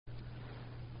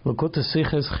Lakuta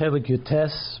Siches Chelek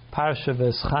Yutes Parsha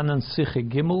Veschanan Siche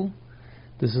Gimel.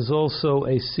 This is also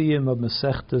a siyum of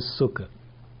Masechtas Sukkah.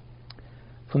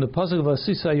 From the pasuk of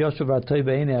Vasisa Yoshev Atay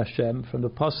Be'enei Hashem, from the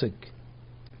pasuk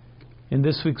in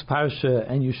this week's parsha,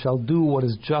 and you shall do what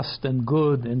is just and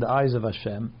good in the eyes of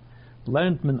Hashem.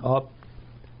 Learned men up.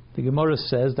 The Gemara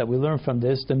says that we learn from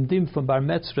this the mdim from Bar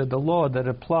Metzra, the law that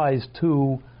applies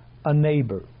to a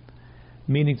neighbor.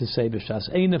 Meaning to say, if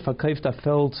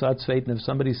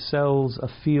somebody sells a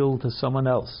field to someone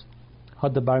else,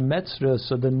 had the bar metzra,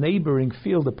 so the neighboring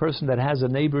field, the person that has a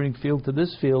neighboring field to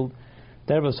this field,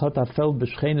 there was hat feld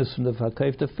beschhenes from the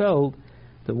verkaufte feld,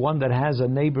 the one that has a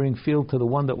neighboring field to the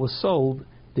one that was sold,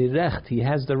 the recht, he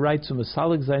has the right to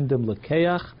mesalig sein dem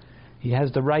lekeach, he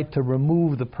has the right to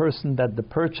remove the person that the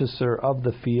purchaser of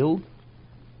the field,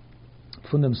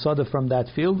 from dem soda from that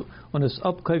field, on his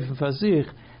upkaufen fazich.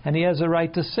 And he has a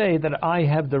right to say that I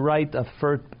have the right of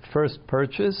first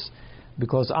purchase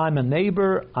because I'm a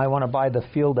neighbor, I want to buy the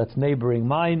field that's neighboring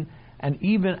mine, and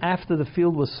even after the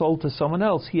field was sold to someone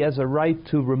else, he has a right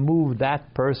to remove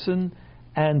that person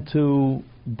and to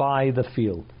buy the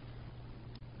field.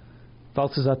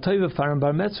 Because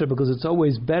it's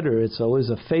always better, it's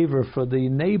always a favor for the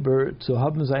neighbor to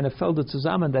haben seine Felder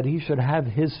zusammen, that he should have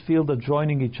his field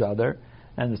adjoining each other,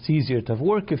 and it's easier to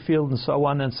work a field and so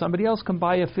on, and somebody else can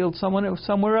buy a field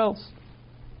somewhere else.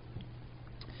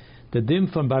 The dim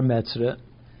from Bar Metzra,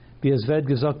 this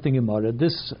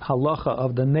halacha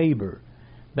of the neighbor,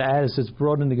 as it's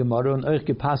brought in the Gemara, and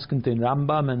Paskent in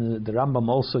Rambam, and the Rambam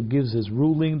also gives his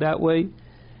ruling that way,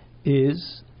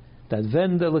 is that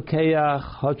when the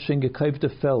lekeach hatching gekauft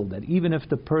feld, that even if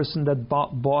the person that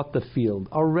bought the field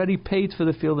already paid for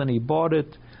the field and he bought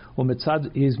it,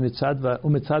 is misalik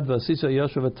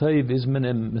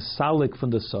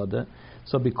from the soda.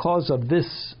 So because of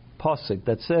this pasuk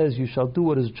that says you shall do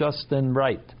what is just and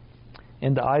right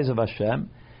in the eyes of Hashem,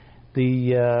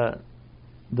 the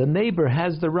neighbor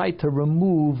has the right to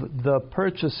remove the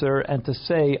purchaser and to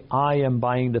say I am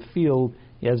buying the field.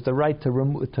 He has the right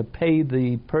to pay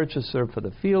the purchaser for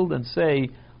the field and say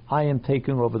I am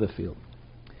taking over the field.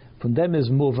 From them is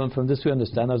moving. From this we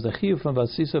understand as the chiyuv from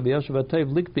Vasisa v'Yoshev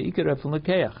Atayv lik be'ikar from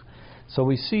lekeach. So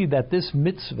we see that this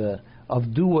mitzvah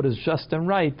of do what is just and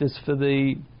right is for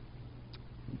the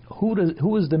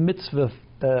who is the mitzvah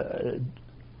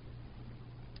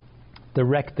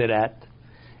directed at?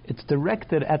 It's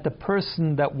directed at the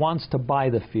person that wants to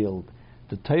buy the field.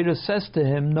 The Torah says to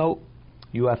him, no,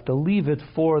 you have to leave it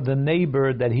for the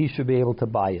neighbor that he should be able to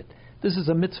buy it. This is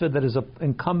a mitzvah that is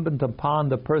incumbent upon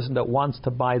the person that wants to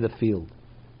buy the field.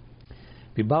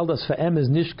 To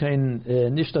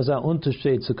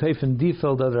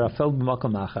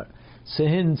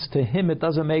him it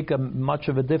doesn't make much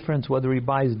of a difference whether he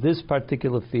buys this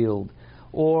particular field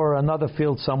or another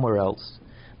field somewhere else.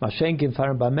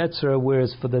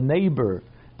 Whereas for the neighbor,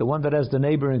 the one that has the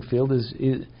neighboring field, is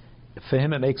for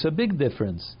him it makes a big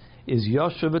difference. Is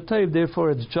Yoshev Atayv,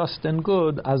 therefore it's just and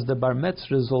good as the Bar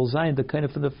Metzra soll sein, the kind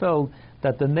of in the field,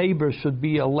 that the neighbor should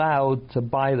be allowed to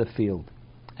buy the field.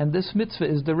 And this mitzvah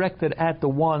is directed at the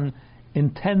one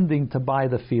intending to buy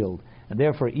the field. And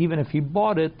therefore, even if he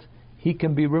bought it, he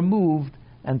can be removed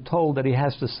and told that he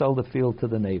has to sell the field to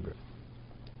the neighbor.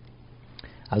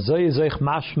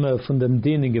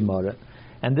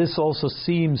 And this also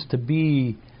seems to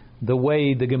be the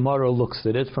way the Gemara looks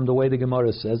at it, from the way the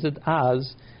Gemara says it,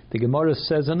 as the Gemara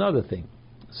says another thing.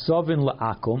 Sovin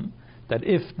la'akum, that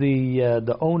if the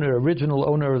original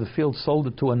owner of the field sold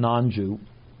it to a non-Jew,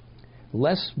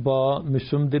 les ba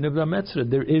mishum din of bar metzra,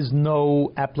 there is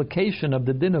no application of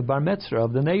the din of bar metzra,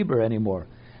 of the neighbor anymore.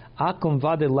 Akum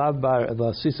vade lav bar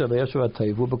vasisa v'yoshev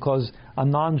atayvu, because a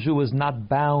non-Jew is not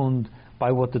bound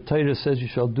by what the Torah says you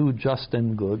shall do just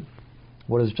and good,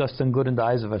 what is just and good in the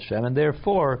eyes of Hashem, and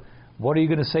therefore, what are you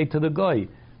going to say to the guy?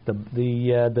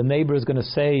 The neighbor is going to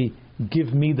say,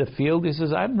 give me the field. He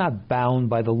says, I'm not bound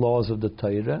by the laws of the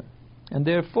Torah, and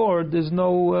therefore there's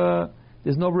no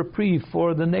reprieve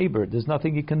for the neighbor. There's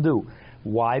nothing he can do.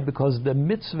 Why? Because the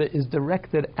mitzvah is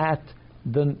directed at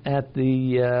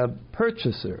the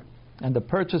purchaser, and the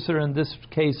purchaser in this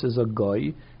case is a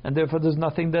goy, and therefore there's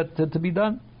nothing to be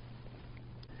done.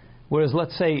 Whereas,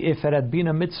 let's say if it had been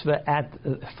a mitzvah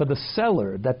for the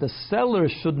seller, that the seller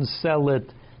shouldn't sell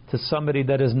it to somebody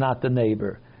that is not the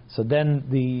neighbor. So then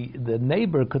the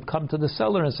neighbor could come to the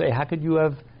seller and say, how could you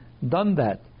have done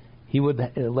that? He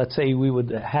would, let's say we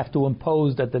would have to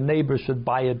impose that the neighbor should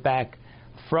buy it back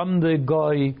from the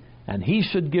goy, and he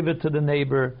should give it to the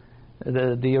neighbor.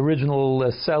 The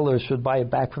original seller should buy it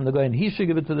back from the goy, and he should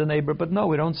give it to the neighbor. But no,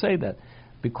 we don't say that,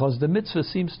 because the mitzvah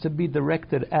seems to be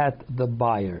directed at the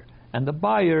buyer. and the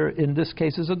buyer in this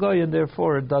case is a goy, and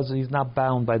therefore he's not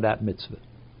bound by that mitzvah.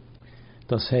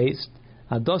 Das heißt,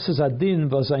 das is a din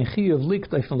was ein chiyuv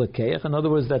liegt auf lekeach. In other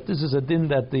words, that this is a din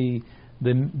that the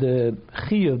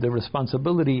chiyuv, the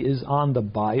responsibility, is on the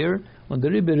buyer. When the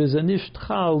ribber is a nisht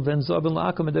chal, then zobel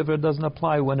la'akum, and therefore it doesn't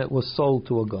apply when it was sold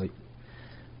to a goy.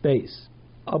 Base.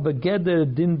 Aber geder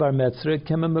din bar metzre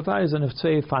kemen beweisen of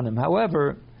tzei fanim.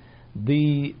 However,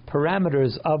 the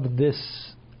parameters of the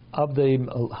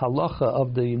halacha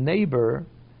of the neighbor,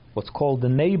 what's called the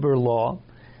neighbor law,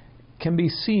 can be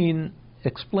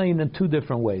explained in two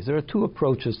different ways. There are two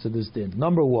approaches to this din.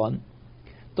 Number one,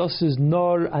 das is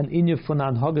nor an inya von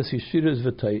anhagas yashiras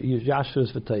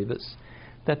v'tayvis,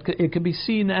 that it can be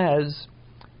seen as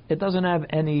it doesn't have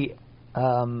any.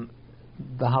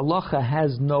 The halacha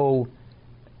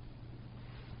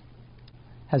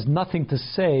has nothing to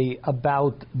say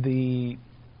about the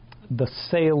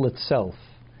sale itself.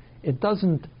 It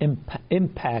doesn't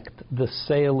impact the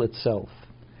sale itself.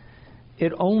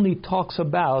 It only talks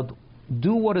about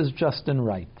do what is just and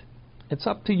right. It's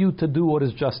up to you to do what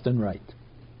is just and right.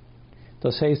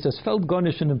 Das heißt, es fällt gar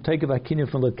nicht in dem Teike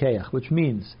v'hakinyan von lekeach, which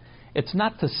means it's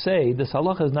not to say, this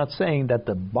halacha is not saying that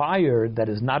the buyer that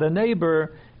is not a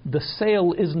neighbor, the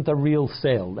sale isn't a real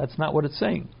sale. That's not what it's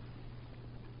saying.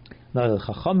 Now the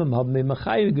Chachamim haben mir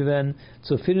mechayiv given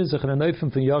zu finden sich in a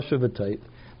neufim von Yosher v'Teiv.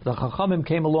 The Chachamim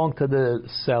came along to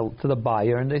the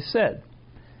buyer, and they said,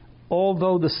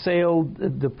 although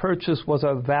the purchase was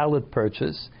a valid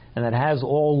purchase, and it has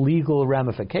all legal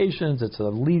ramifications, it's a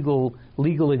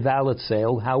legally valid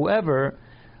sale. However,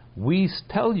 we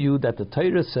tell you that the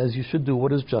Torah says you should do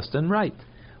what is just and right.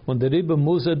 When the Rebbe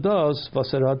Musa does,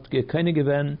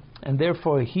 and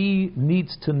therefore he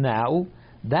needs to now,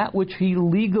 that which he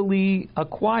legally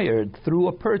acquired through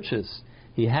a purchase,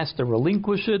 he has to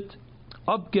relinquish it,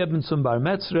 abgeben zum bar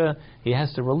metzra, he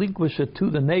has to relinquish it to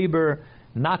the neighbor,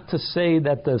 not to say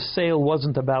that the sale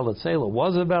wasn't a valid sale, it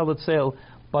was a valid sale,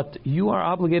 but you are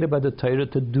obligated by the Torah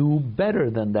to do better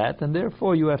than that, and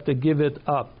therefore you have to give it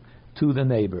up to the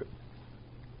neighbor.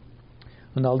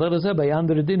 And as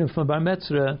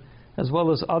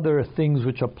well as other things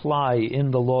which apply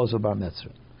in the laws of bar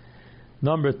metzra.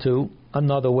 Number two,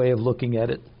 another way of looking at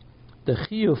it, the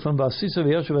chiyuv from Vasisa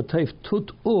v'Yoshev Teif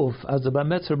tut uf as the bar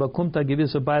metzra bakumta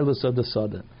givisa bailus of the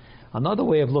sada. Another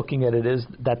way of looking at it is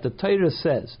that the Torah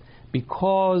says,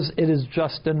 because it is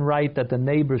just and right that the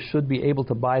neighbor should be able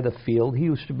to buy the field, he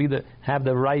should have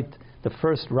the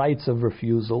first rights of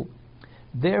refusal.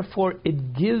 Therefore,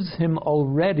 it gives him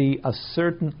already a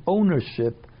certain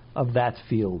ownership of that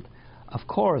field. Of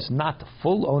course, not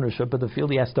full ownership of the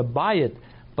field; he has to buy it,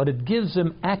 but it gives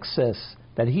him access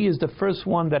that he is the first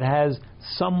one that has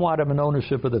somewhat of an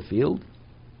ownership of the field.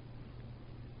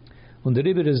 Und der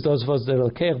Rebbe is das, was der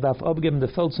Lekeach darf abgeben the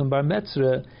Feld zum Bar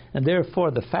Metzra, and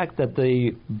therefore the fact that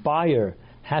the buyer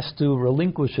has to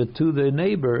relinquish it to the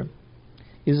neighbor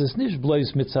is es nicht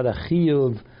bloß mit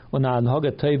Tzarachiyuv und an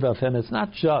Hoga Teva, and it's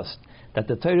not just that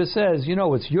the Torah says,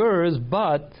 it's yours,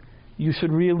 but you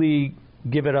should really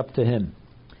give it up to him.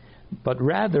 But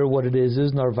rather what it is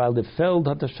nor weil the Feld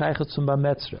hat Shaykhet zum Bar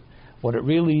Metzra. What it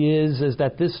really is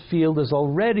that this field is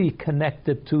already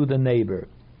connected to the neighbor.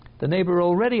 The neighbor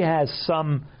already has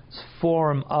some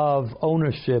form of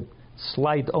ownership,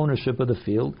 slight ownership of the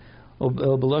field. As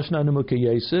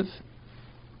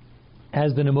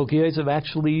the Nemuki Yosef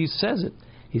actually says it.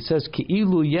 He says,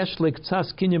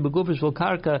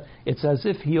 it's as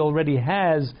if he already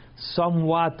has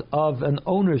somewhat of an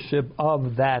ownership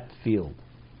of that field.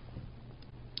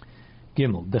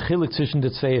 Gimel, the Chelek zwischen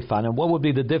the zwei Fanen. What would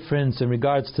be the difference in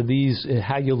regards to these,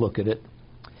 how you look at it?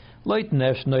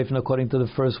 According to the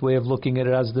first way of looking at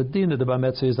it as the din of the Bar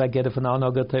Metzra is I get it from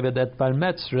that Bar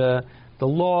Metzra, the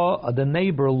law, the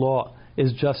neighbor law,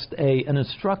 is just an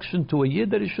instruction to a yid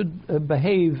that he should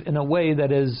behave in a way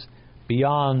that is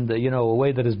beyond, a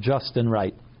way that is just and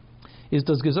right. Is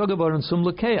das gesogen zum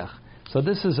lekeach? So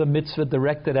this is a mitzvah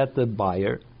directed at the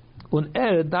buyer, und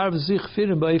darf sich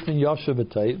führen beifen Yosher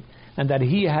v'Teiv, and that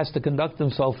he has to conduct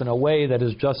himself in a way that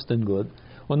is just and good.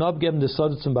 Abgeben the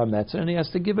Sada zum Bar Metzra, and he has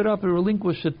to give it up and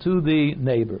relinquish it to the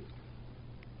neighbor.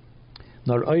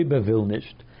 Nor oibe will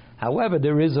nicht. However,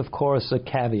 there is of course a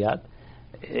caveat.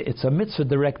 It's a mitzvah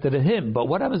directed at him. But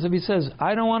what happens if he says,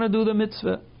 I don't want to do the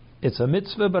mitzvah? It's a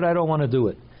mitzvah, but I don't want to do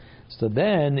it. So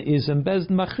then is in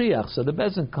Bezdin Machriach. So the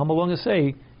Bezdin come along and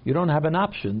say, you don't have an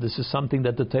option. This is something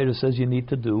that the Torah says you need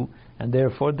to do, and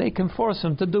therefore they can force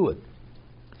him to do it.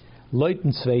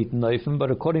 Leuten zweiten Neufen,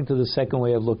 but according to the second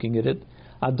way of looking at it,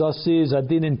 Ados is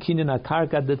adin in kinyan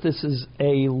akarka, that this is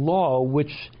a law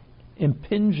which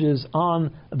impinges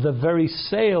on the very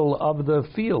sale of the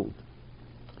field.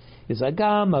 Is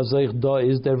agam azoich da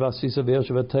is der vasisa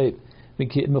ve'yoshev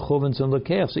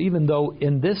so even though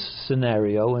in this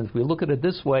scenario, and if we look at it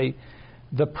this way,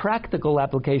 the practical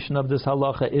application of this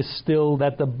halacha is still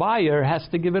that the buyer has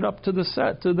to give it up to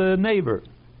the neighbor.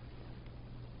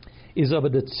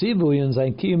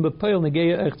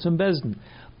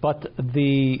 But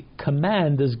the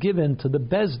command is given to the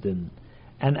bezdin,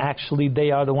 and actually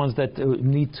they are the ones that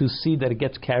need to see that it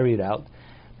gets carried out,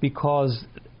 because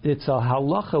it's a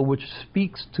halacha which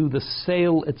speaks to the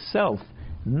sale itself,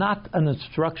 not an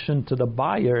instruction to the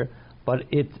buyer, but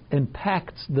it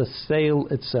impacts the sale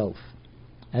itself.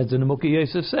 As the Nemuki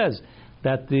Yosef says,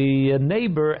 that the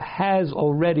neighbor has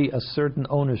already a certain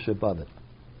ownership of it.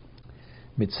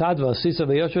 That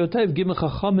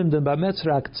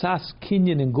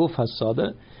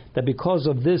because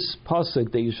of this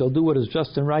pasuk, that you shall do what is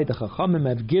just and right, the Chachamim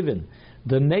have given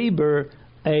the neighbor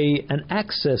an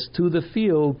access to the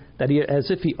field, that he, as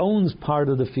if he owns part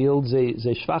of the field.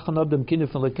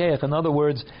 In other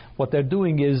words, what they're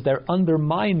doing is they're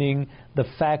undermining the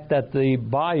fact that the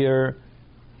buyer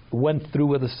went through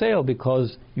with the sale,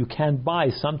 because you can't buy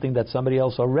something that somebody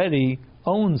else already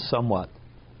owns somewhat.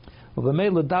 And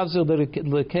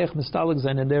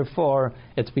therefore,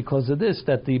 it's because of this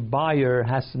that the buyer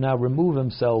has to now remove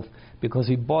himself, because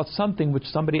he bought something which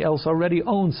somebody else already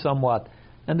owns somewhat.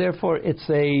 And therefore,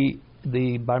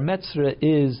 the bar metzra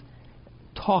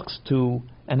talks to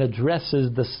and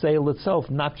addresses the sale itself,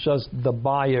 not just the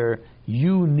buyer.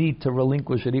 You need to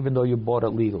relinquish it, even though you bought it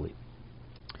legally.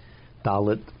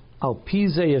 Dalit al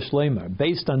pize yeshleimer.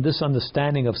 Based on this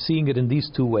understanding of seeing it in these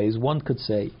two ways, one could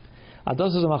say, that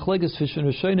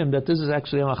this is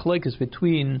actually a machlekes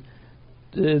between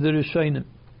the Rishonim,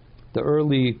 the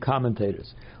early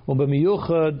commentators.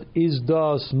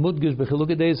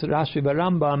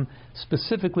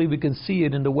 Specifically, we can see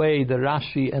it in the way the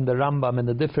Rashi and the Rambam, and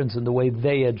the difference in the way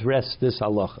they address this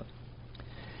halacha.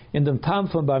 In the Tam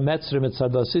from Bar Metzrim et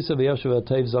Sadasisa v'Yoshev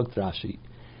Atayv Zogt Rashi,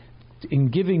 in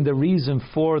giving the reason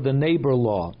for the neighbor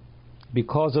law,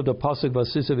 because of the pasuk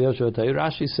Vasisa v'Yoshev Atayv,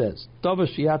 Rashi says,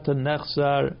 Tovashiyata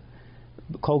nechzar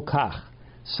kol kach,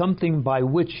 something by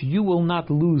which you will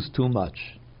not lose too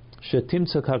much.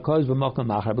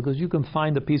 Because you can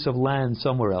find a piece of land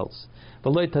somewhere else.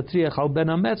 And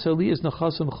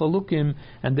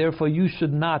therefore you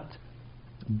should not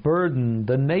burden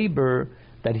the neighbor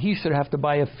that he should have to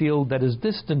buy a field that is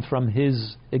distant from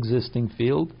his existing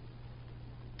field,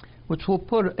 which will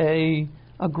put a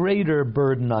greater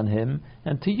burden on him.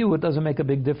 And to you it doesn't make a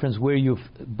big difference where you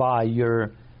buy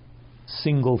your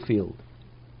single field.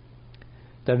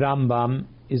 The Rambam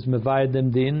is mevayed dem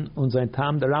din und sein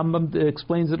Tam. The Rambam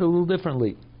explains it a little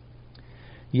differently.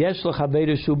 Yesh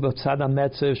l'chaveru shu b'tzad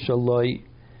hametzer shaloi.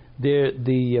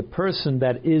 The person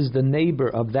that is the neighbor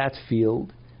of that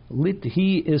field,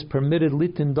 he is permitted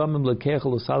litin domim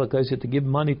lekechel usalakosya, to give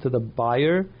money to the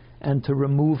buyer and to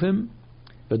remove him.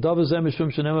 And this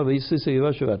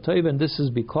is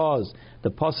because the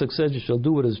pasuk says, you shall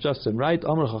do what is just and right.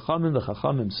 Amar Chachamim, the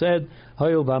Chachamim said,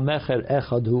 Hoyel v'mecher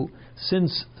echadhu,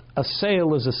 since a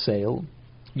sale is a sale,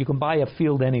 you can buy a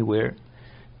field anywhere.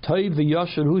 So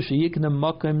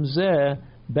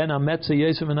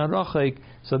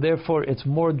therefore, it's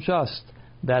more just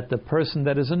that the person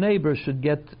that is a neighbor should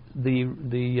get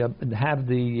have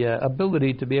the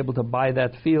ability to be able to buy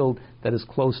that field that is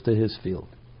close to his field,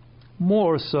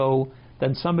 more so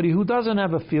than somebody who doesn't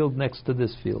have a field next to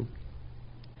this field.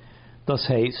 Thus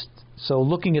haste. So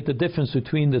looking at the difference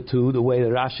between the two, the way the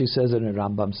Rashi says it and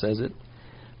Rambam says it,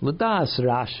 L'das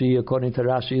Rashi, according to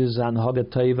Rashi, is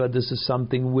anhagat teva. This is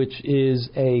something which is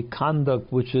a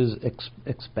conduct which is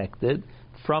expected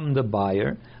from the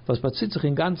buyer. That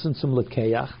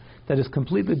is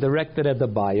completely directed at the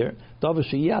buyer.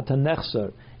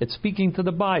 It's speaking to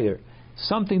the buyer.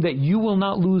 Something that you will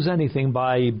not lose anything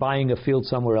by buying a field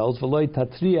somewhere else. And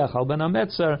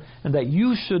that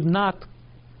you should not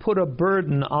put a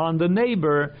burden on the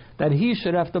neighbor that he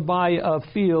should have to buy a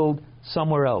field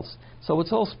somewhere else. So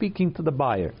it's all speaking to the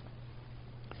buyer.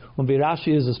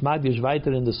 Rashi is as magdish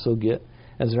weiter in the sugya,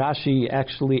 as Rashi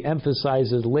actually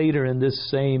emphasizes later in this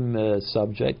same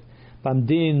subject.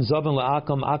 Pamdin zoven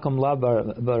la'akam akam la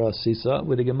barasisa,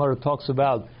 where the Gemara talks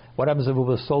about what happens if it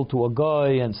was sold to a guy,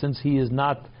 and since he is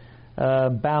not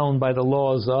bound by the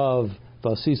laws of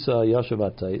Vasisa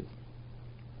Yashavatayv.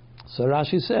 So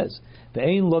Rashi says,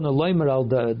 "Ve'ein lo neloimer al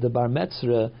the bar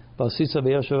metzra Vasisa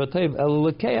Yashavatayv el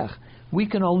lekeach." We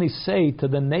can only say to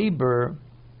the neighbor,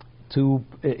 to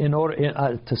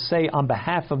say on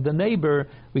behalf of the neighbor,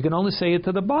 we can only say it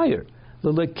to the buyer.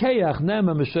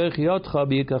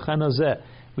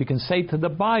 we can say to the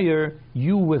buyer,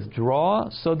 you withdraw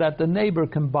so that the neighbor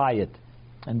can buy it.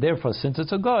 And therefore, since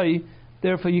it's a goy,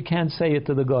 therefore you can't say it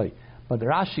to the goy. But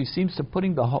Rashi seems to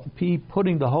putting the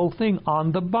whole thing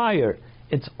on the buyer.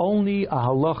 It's only a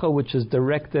halacha which is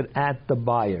directed at the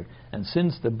buyer. And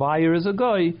since the buyer is a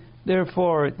goy,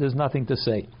 therefore there's nothing to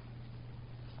say.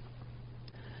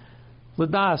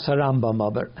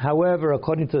 However,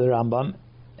 according to the Rambam,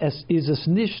 it's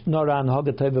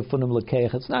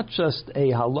not just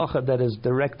a halacha that is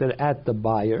directed at the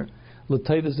buyer,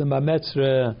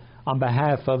 on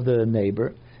behalf of the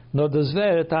neighbor, but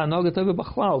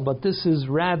this is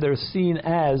rather seen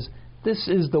as this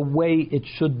is the way it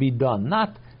should be done.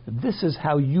 Not this is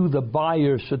how you, the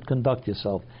buyer, should conduct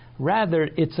yourself. Rather,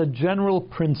 it's a general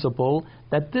principle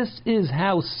that this is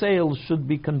how sales should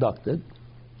be conducted.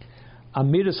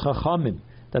 Amiris Chachamim,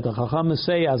 that the Chachamim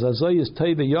say, as Azoy is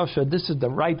Teive Yosha, this is the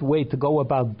right way to go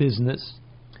about business.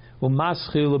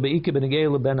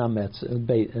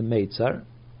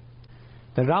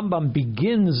 The Rambam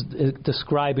begins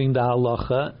describing the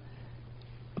halacha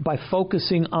by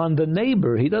focusing on the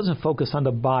neighbor. He doesn't focus on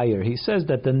the buyer. He says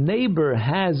that the neighbor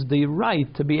has the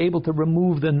right to be able to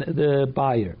remove the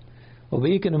buyer. And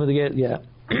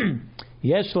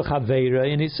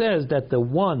he says that the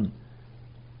one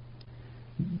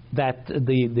that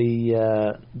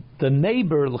the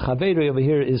neighbor, l'chaveira over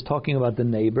here is talking about the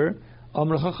neighbor. So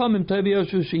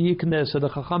the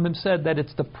Chachamim said that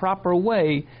it's the proper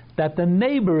way that the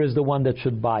neighbor is the one that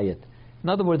should buy it. In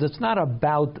other words, it's not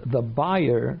about the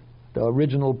buyer, the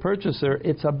original purchaser,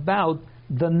 it's about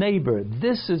the neighbor.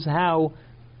 This is how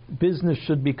business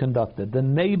should be conducted. The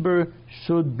neighbor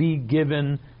should be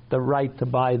given the right to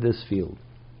buy this field.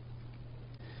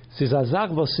 This is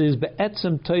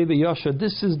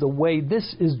the way,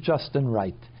 this is just and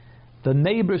right. The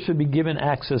neighbor should be given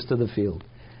access to the field.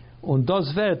 Und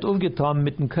das wird aufgetan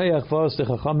mit dem Koyach, was die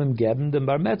Chachamim geben, dem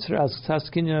Bar Metzger as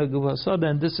Taskinja Guvasada,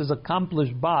 and this is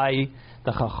accomplished by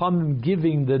the Chachamim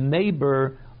giving the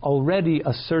neighbor already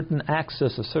a certain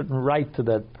access, a certain right to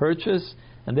that purchase,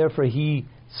 and therefore he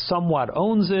somewhat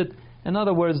owns it. In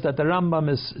other words, that the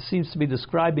Rambam seems to be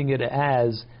describing it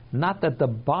as not that the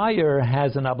buyer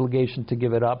has an obligation to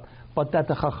give it up, but that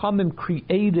the Chachamim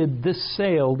created this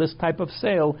sale, this type of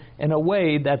sale, in a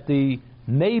way that the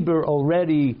neighbor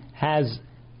already has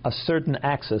a certain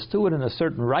access to it and a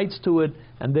certain rights to it,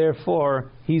 and therefore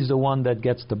he's the one that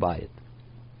gets to buy it.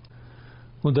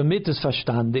 Und damit ist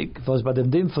verstandig, was bei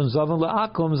dem Ding von Zoven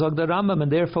La'akum sagt der Rambam,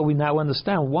 and therefore we now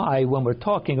understand why when we're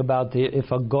talking about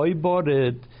if a goy bought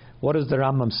it, what does the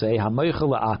Rambam say? Hamoichel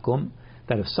La'akum,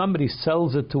 that if somebody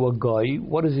sells it to a goy,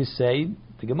 what does he say?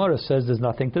 The Gemara says there's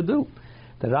nothing to do.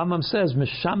 The Rambam says,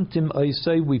 Mishamtim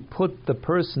Oisei, we put the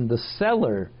person, the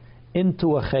seller,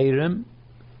 into a chayrim,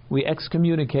 we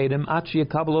excommunicate him until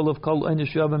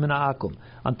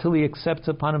he accepts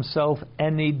upon himself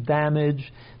any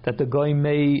damage that the goy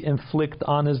may inflict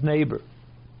on his neighbor.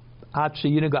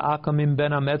 Until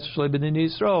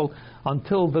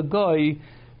the goy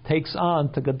takes on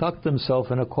to conduct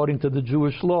himself and according to the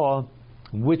Jewish law,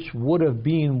 which would have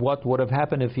been what would have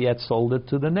happened if he had sold it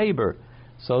to the neighbor.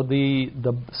 So the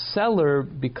seller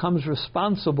becomes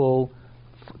responsible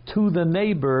to the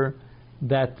neighbor,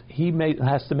 that he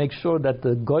has to make sure that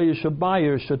the goyish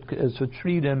buyer should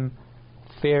treat him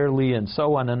fairly and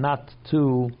so on, and not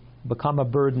to become a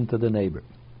burden to the neighbor.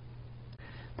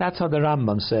 That's how the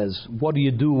Rambam says. What do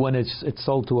you do when it's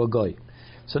sold to a goy?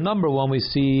 So number one, we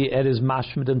see it is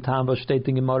mashmid and tam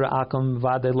v'shteting Gemara akam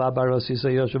vade labaros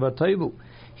yisayoshav.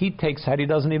 He takes head. He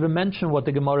doesn't even mention what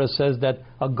the Gemara says, that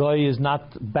a goy is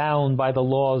not bound by the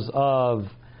laws of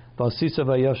vasisa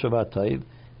v'yoshav.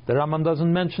 The Rambam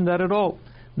doesn't mention that at all.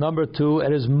 Number two,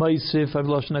 it is Moisif of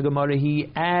Lashon Gemara. He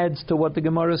adds to what the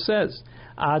Gemara says.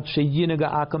 He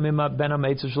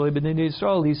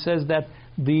says that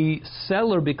the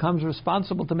seller becomes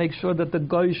responsible to make sure that the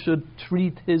guy should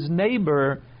treat his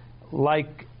neighbor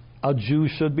like a Jew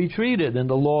should be treated, and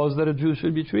the laws that a Jew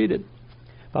should be treated.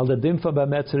 Because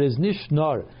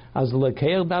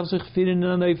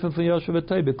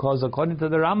according to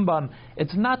the Rambam,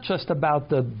 it's not just about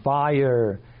the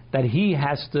buyer, that he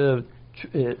has to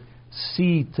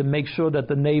see to make sure that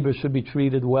the neighbor should be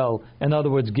treated well. In other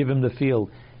words, give him the field.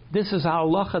 This is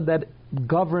halacha that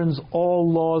governs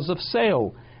all laws of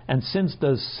sale. And since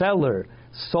the seller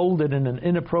sold it in an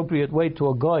inappropriate way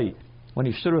to a guy, when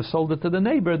he should have sold it to the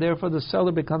neighbor, therefore the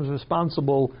seller becomes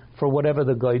responsible for whatever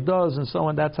the guy does, and so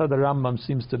on. That's how the Rambam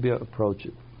seems to be approach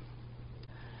it.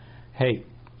 Hey,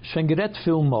 Shengeret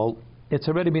Filmol, it's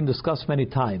already been discussed many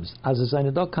times. As a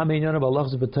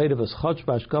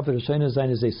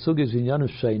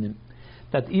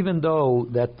that even though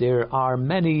that there are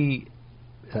many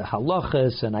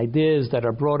halachas and ideas that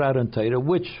are brought out in Torah,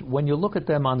 which, when you look at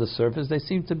them on the surface, they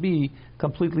seem to be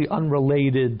completely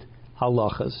unrelated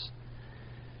halachas,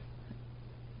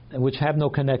 which have no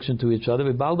connection to each other.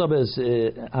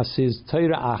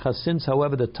 Since,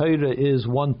 however, the Torah is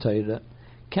one Torah,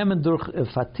 so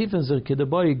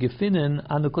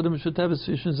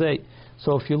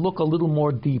if you look a little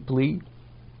more deeply,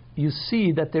 you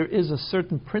see that there is a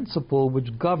certain principle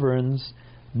which governs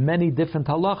many different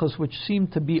halachas which seem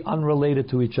to be unrelated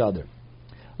to each other.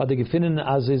 Or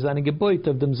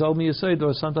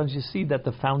sometimes you see that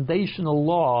the foundational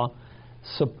law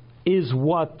is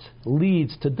what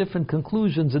leads to different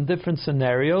conclusions in different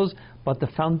scenarios, but the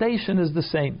foundation is the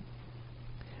same.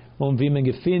 And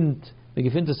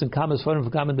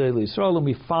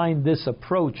we find this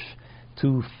approach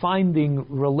to finding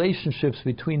relationships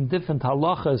between different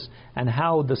halachas and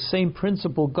how the same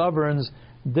principle governs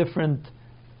different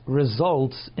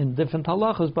results in different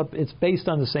halachas, but it's based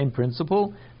on the same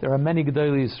principle. There are many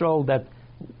Gedolei Yisrael that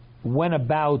went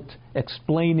about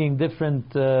explaining different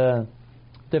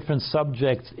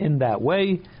subjects in that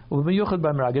way.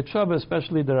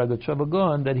 Especially the Ragat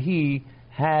Gaon, that he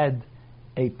had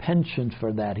a penchant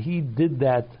for that. He did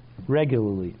that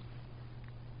regularly.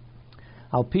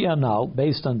 Al Pianal,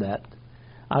 based on that,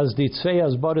 as the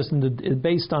Tzvei Boris,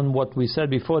 based on what we said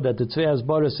before, that the Tzvei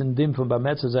Boris in Dim from Bar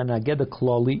Metzah and Ageda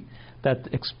Kloli, that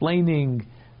explaining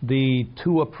the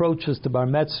two approaches to Bar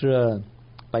Metzah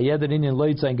by Yederin and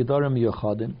Loitza and Gedorim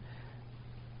Yochadim.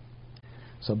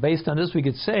 So based on this, we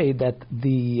could say that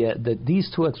that these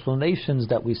two explanations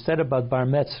that we said about Bar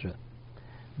Metzah,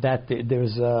 that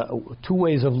there's two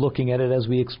ways of looking at it, as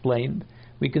we explained.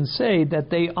 We can say that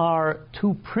they are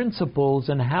two principles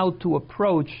in how to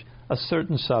approach a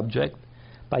certain subject.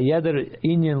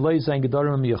 In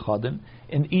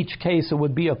each case, it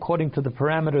would be according to the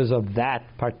parameters of that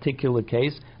particular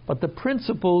case, but the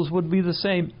principles would be the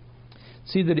same.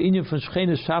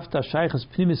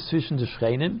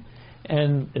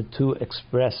 And to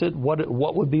express it,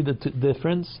 what would be the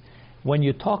difference? When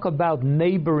you talk about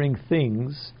neighboring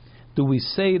things, do we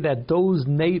say that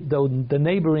the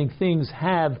neighboring things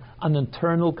have an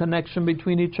internal connection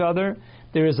between each other?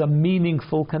 There is a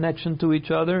meaningful connection to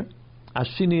each other.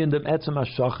 Ashini and the etzem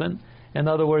hashochen. In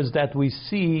other words, that we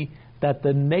see that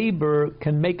the neighbor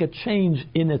can make a change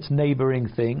in its neighboring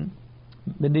thing.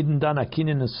 Like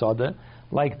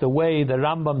the way the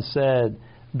Rambam said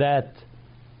that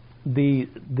the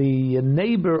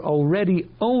neighbor already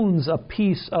owns a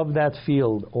piece of that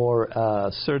field or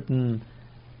a certain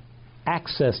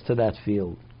access to that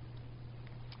field.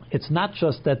 It's not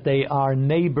just that they are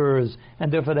neighbors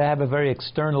and therefore they have a very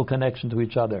external connection to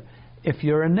each other. If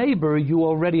you're a neighbor, you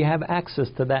already have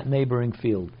access to that neighboring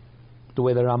field, the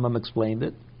way the Rambam explained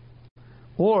it.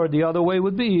 Or the other way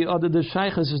would be, or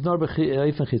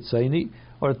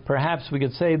perhaps we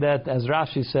could say that, as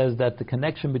Rashi says, that the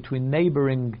connection between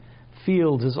neighboring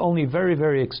fields is only very,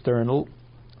 very external.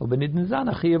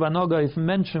 If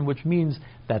mentioned, which means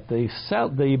that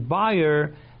the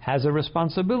buyer has a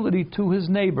responsibility to his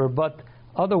neighbor, but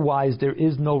otherwise there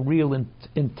is no real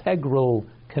integral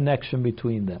connection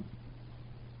between them.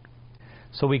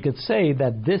 So we could say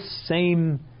that this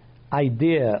same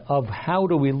idea of how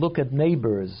do we look at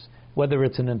neighbors, whether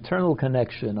it's an internal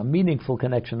connection, a meaningful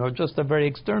connection, or just a very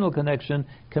external connection,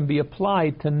 can be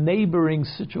applied to neighboring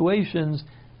situations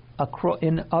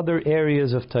in other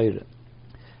areas of Torah.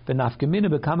 And this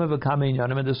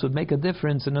would make a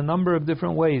difference in a number of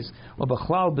different ways. And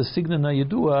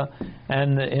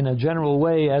in a general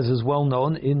way, as is well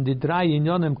known, in the Dray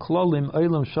Inyonim Klolim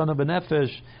Olam Shana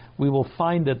B'Nefesh, we will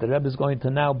find that the Rebbe is going to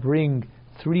now bring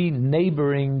three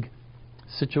neighboring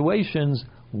situations: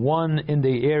 one in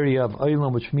the area of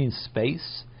Olam, which means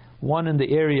space; one in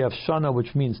the area of Shana,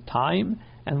 which means time;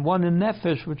 and one in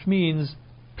Nefesh, which means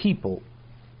people.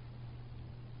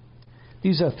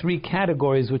 These are three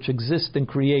categories which exist in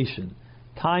creation: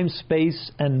 time, space,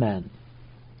 and man.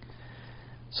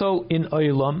 So in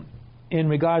Olam, in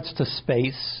regards to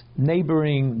space,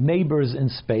 neighbors in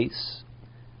space,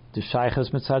 the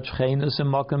Shaychas Mitzad Shchenes and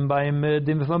Makom Baim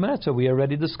Dim V'Metzah, we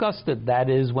already discussed it. That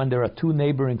is when there are two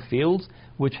neighboring fields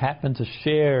which happen to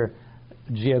share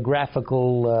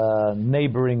geographical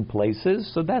neighboring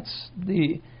places. So that's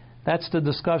the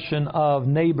discussion of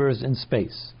neighbors in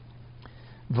space.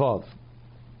 Vav.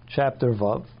 Chapter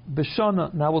Vav.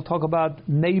 B'Shana, now we'll talk about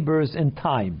neighbors in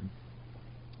time.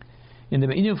 In the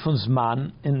Me'inyan fun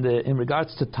Zman, in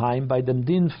regards to time, by dem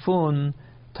Din fun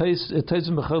Toizim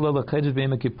B'Chol HaKodesh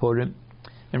B'Yom Kippurim,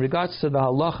 in regards to the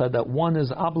halacha that one is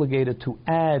obligated to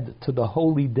add to the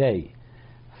holy day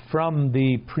from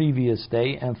the previous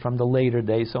day and from the later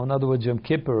day. So in other words, Yom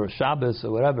Kippur or Shabbos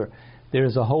or whatever, there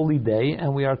is a holy day,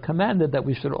 and we are commanded that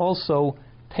we should also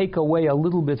take away a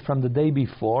little bit from the day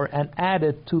before and add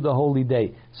it to the holy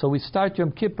day. So we start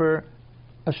Yom Kippur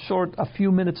a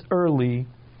few minutes early.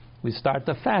 We start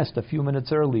the fast a few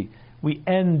minutes early. We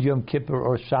end Yom Kippur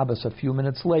or Shabbos a few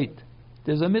minutes late.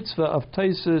 There's a mitzvah of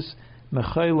Taisus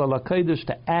Mechayla Lakaidish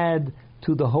to add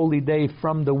to the holy day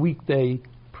from the weekday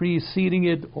preceding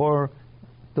it or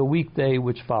the weekday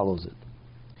which follows it.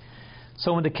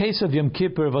 So in the case of Yom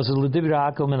Kippur,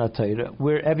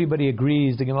 where everybody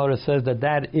agrees, the Gemara says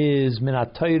that is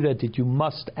Minat Torah, that you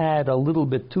must add a little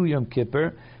bit to Yom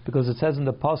Kippur, because it says in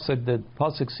the Pasuk that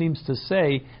Pasuk seems to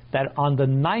say that on the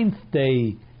 9th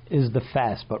day is the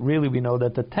fast, but really we know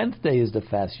that the 10th day is the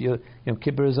fast. Yom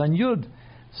Kippur is on Yud.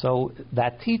 So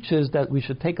that teaches that we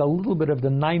should take a little bit of the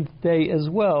 9th day as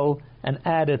well and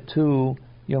add it to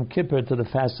Yom Kippur, to the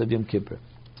fast of Yom Kippur.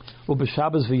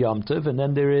 Shabbos v'Yom Tov, and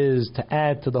then there is to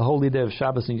add to the holy day of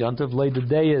Shabbos and Yom Tov, Leida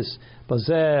Deis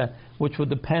Bazeh, which would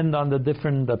depend on the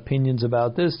different opinions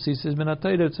about this. He says Minat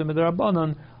Torah, it's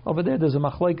Midrabanan. Over there, there's a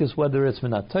machlekes whether it's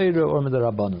Minat Torah or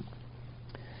Midrabanan.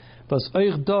 But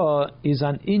euch da is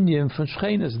an inyan from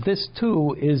Shchenes. This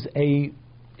too is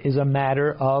a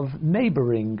matter of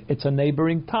neighboring. It's a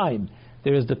neighboring time.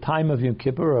 There is the time of Yom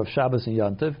Kippur, of Shabbos and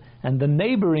Yom Tov, and the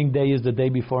neighboring day is the day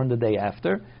before and the day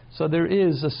after. So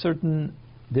there's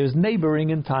neighboring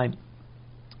in time.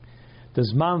 The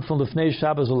Zman from Lefnei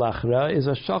Shabbos Ulachra is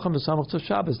a Shacham v'Samach to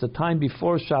Shabbos. The time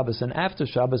before Shabbos and after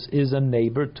Shabbos is a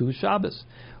neighbor to Shabbos.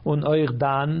 Und euch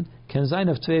dan ken sein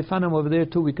of zwei Fanim. Over there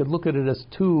too, we could look at it as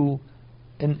two,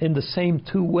 in the same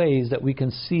two ways that we can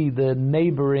see the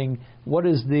neighboring. What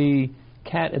is the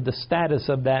status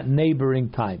of that neighboring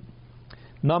time?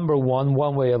 Number one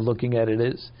way of looking at it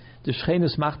is the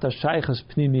Shchenes macht das Sheiches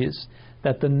Pnimis,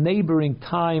 that the neighboring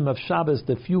time of Shabbos,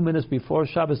 the few minutes before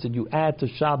Shabbos that you add to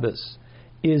Shabbos,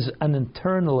 is an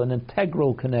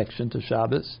integral connection to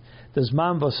Shabbos. The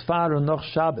Zman vos faru noch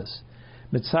Shabbos,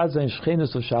 mitzad zayin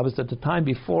Shchenes of Shabbos, that the time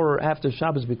before or after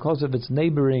Shabbos, because of its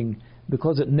neighboring,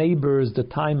 because it neighbors the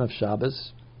time of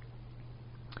Shabbos,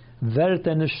 vert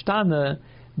and ishtana,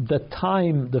 the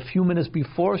time, the few minutes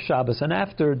before Shabbos and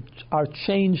after are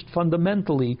changed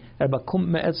fundamentally. They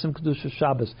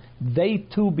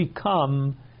too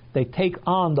they take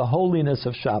on the holiness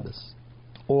of Shabbos.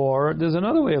 Or there's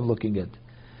another way of looking at it.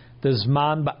 The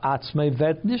Zman ba'atzmei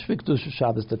vet nishvik kedusha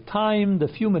Shabbos. The time, the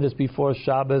few minutes before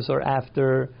Shabbos or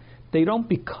after, they don't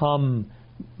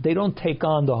take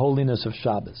on the holiness of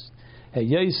Shabbos. But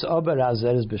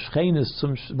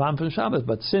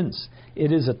since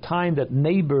it is a time that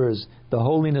neighbors the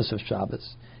holiness of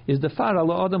Shabbos, is the far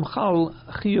ala adam chal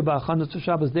chiyuv ba'achanut to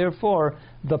Shabbos. Therefore,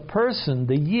 the person,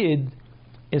 the yid,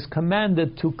 is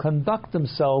commanded to conduct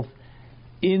himself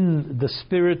in the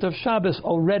spirit of Shabbos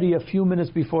already a few minutes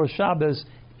before Shabbos,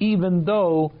 even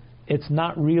though it's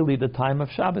not really the time of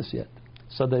Shabbos yet.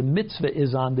 So the mitzvah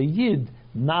is on the yid,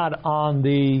 not on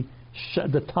the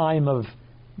time of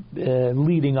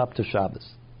leading up to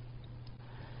Shabbos.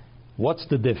 What's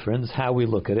the difference? How we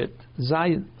look at it?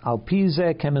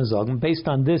 Based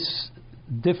on this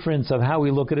difference of how we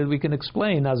look at it, we can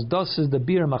explain as das is the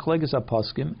bir machlekes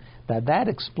aposkim, that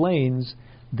explains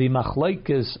the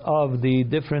machlekes of the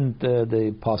different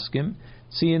the poskim.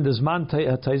 See in the zman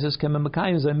taises kemen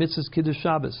mekayim zeh mitzvahs kiddush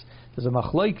Shabbos. There's a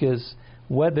machlekes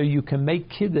whether you can make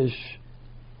kiddush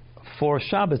for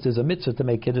Shabbos. There's a mitzvah to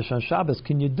make kiddush on Shabbos.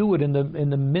 Can you do it in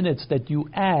the minutes that you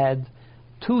add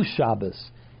to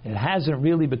Shabbos? It hasn't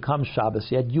really become Shabbos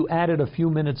yet. You added a few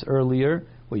minutes earlier.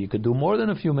 Well, you could do more than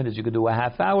a few minutes. You could do a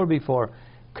half hour before.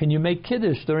 Can you make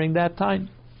kiddush during that time?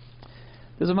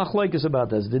 There's a machlokes about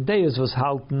this. The day is was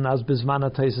halten as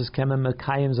bismana taises kemen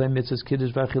mekayim zay mitzvahs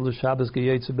kiddush v'achilus Shabbos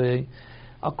geyotze b'ei.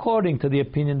 According to the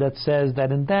opinion that says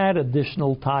that in that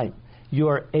additional time you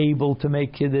are able to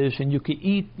make kiddush and you can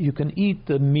eat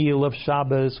the meal of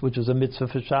Shabbos, which is a mitzvah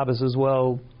for Shabbos as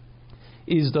well.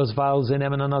 That's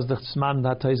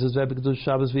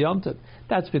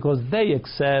because they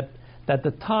accept that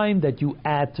the time that you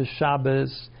add to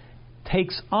Shabbos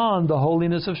takes on the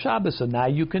holiness of Shabbos. So now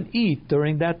you can eat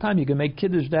during that time. You can make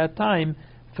kiddush that time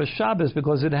for Shabbos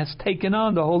because it has taken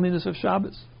on the holiness of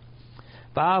Shabbos.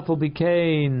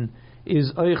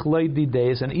 Is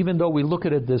days, and even though we look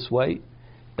at it this way,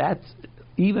 that's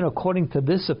even according to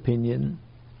this opinion,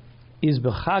 is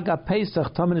b'chaga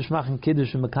Pesach taminish machen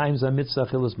kiddush and mekayim za mitzvah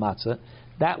chilus matzah.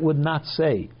 That would not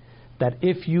say that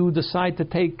if you decide to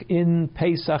take in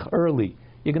Pesach early,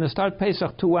 you're going to start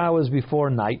Pesach 2 hours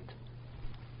before night.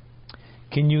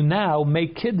 Can you now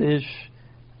make kiddush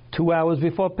 2 hours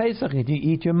before Pesach, you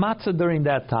eat your matzah during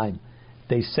that time.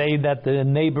 They say that the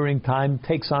neighboring time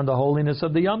takes on the holiness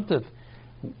of the Yom Tov.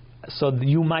 So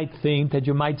you might think that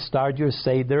you might start your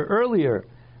Seder earlier.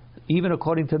 Even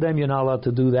according to them, you're not allowed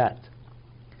to do that.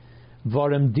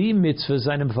 Because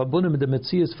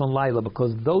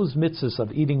those mitzvahs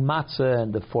of eating matzah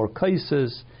and the 4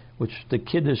 kaises, which the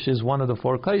Kiddush is one of the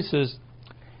 4 kaises,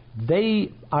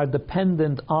 they are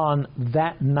dependent on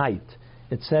that night.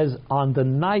 It says, on the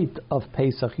night of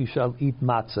Pesach you shall eat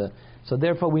matzah. So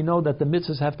therefore we know that the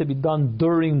mitzvahs have to be done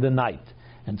during the night.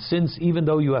 And since even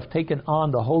though you have taken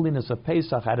on the holiness of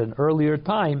Pesach at an earlier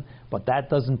time, but that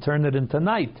doesn't turn it into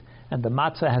night, and the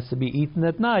matzah has to be eaten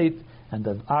at night, and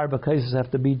the arba kaises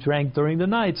have to be drank during the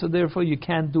night, so therefore you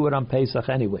can't do it on Pesach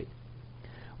anyway.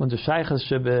 Und der Sheiches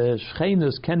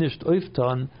Scheines kennisht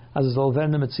öfton, as es soll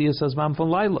werden mit Zias Azman von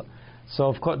Laila. So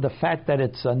of course the fact that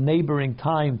it's a neighboring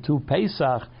time to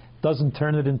Pesach doesn't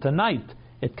turn it into night.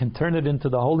 It can turn it into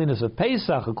the holiness of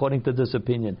Pesach according to this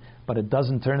opinion, but it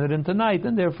doesn't turn it into night,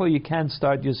 and therefore you can't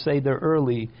start your Seder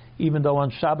early, even though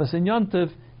on Shabbos and Yom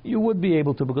Tov you would be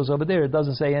able to, because over there it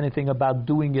doesn't say anything about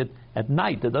doing it at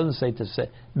night. It doesn't say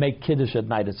make Kiddush at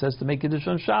night. It says to make Kiddush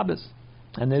on Shabbos,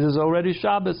 and it is already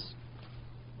Shabbos.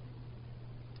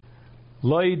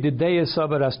 Loi dideya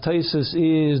sabar as taisus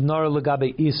is nor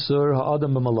legabe isur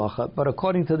ha'adam b'malacha. But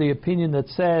according to the opinion that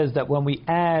says that when we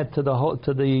add to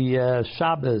the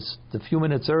Shabbos, the few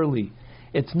minutes early,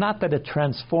 it's not that it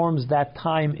transforms that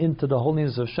time into the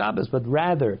holiness of Shabbos, but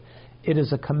rather it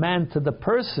is a command to the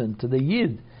person, to the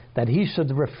Yid, that he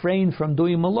should refrain from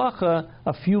doing malacha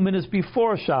a few minutes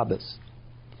before Shabbos.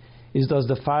 Is does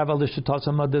the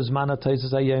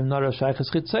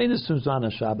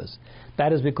Shabbos?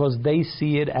 That is because they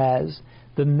see it as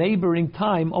the neighboring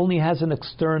time only has an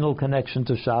external connection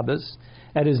to Shabbos.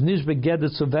 It's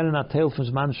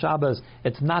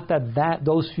not that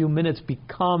those few minutes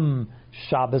become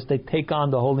Shabbos; they take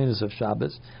on the holiness of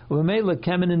Shabbos.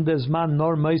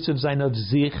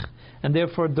 And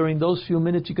therefore, during those few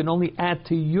minutes, you can only add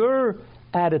to your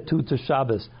attitude to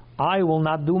Shabbos. I will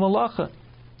not do malacha.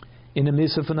 In the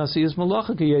mitzvah von Asiyas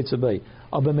Malacha kiyetzebei.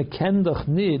 Aber me ken doch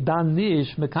dann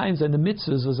nicht, me kein seine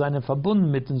mitzvahs, was seine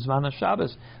verbunden mit dem Zman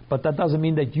Shabbos. But that doesn't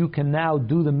mean that you can now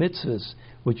do the mitzvahs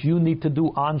which you need to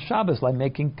do on Shabbos, like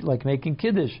making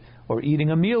Kiddush or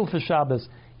eating a meal for Shabbos.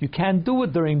 You can't do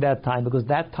it during that time because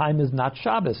that time is not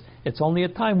Shabbos. It's only a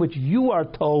time which you are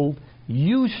told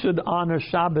you should honor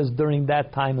Shabbos during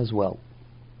that time as well.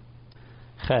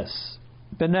 Ches.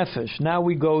 Benefesh. Now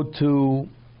we go to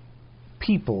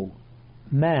people.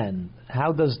 Man,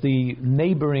 how does the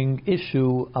neighboring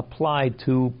issue apply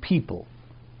to people?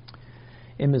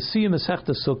 In the Siyam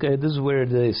Masechta Sukkah, this is where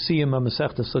the Siyam of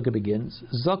Masechta Sukkah begins.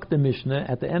 Zok the Mishnah,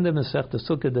 at the end of Masechta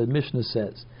Sukkah, the Mishnah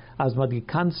says, as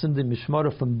Magikansen the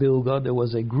Mishmara from Bilga, there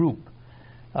was a group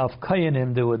of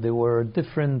Kayanim, there were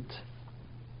different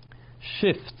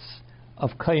shifts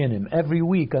of Kayanim. Every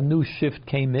week a new shift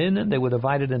came in, and they were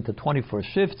divided into 24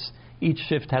 shifts. Each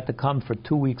shift had to come for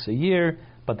 2 weeks a year,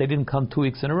 but they didn't come 2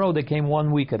 weeks in a row. They came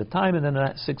 1 week at a time, and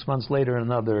then 6 months later,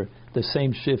 the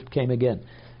same shift came again.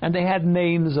 And they had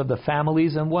names of the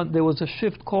families, and there was a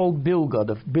shift called Bilga,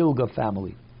 the Bilga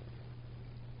family.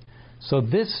 So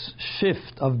this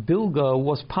shift of Bilga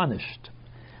was punished.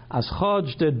 As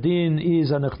Chaj the din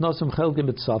is anechnosim chelkim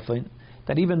b'tzafin,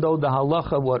 that even though the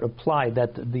halacha would apply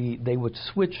that they would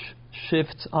switch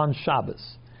shifts on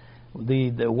Shabbos.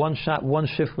 The one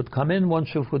shift would come in, one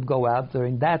shift would go out.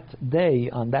 During that day,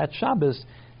 on that Shabbos,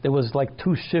 there was like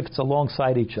 2 shifts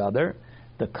alongside each other,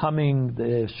 the coming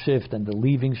shift and the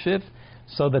leaving shift.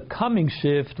 So the coming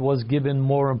shift was given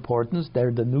more importance.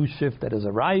 They're the new shift that is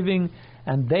arriving,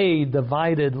 and they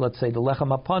divided, let's say, the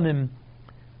lechem aponim,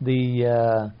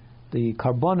 the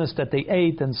karbonis that they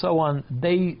ate and so on,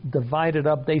 they divided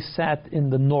up, they sat in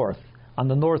the north, on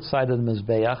the north side of the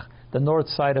Mizbeach, the north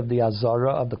side of the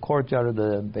Azara, of the courtyard of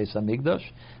the Beis HaMikdash,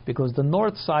 because the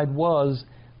north side was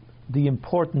the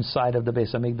important side of the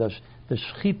Beis HaMikdash. The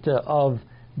shechita of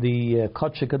the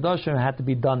Kodesh Kadoshim had to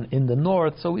be done in the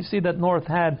north, so we see that north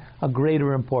had a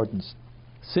greater importance.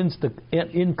 Since the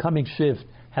incoming shift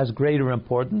has greater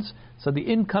importance, so the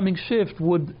incoming shift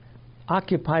would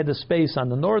occupy the space on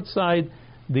the north side,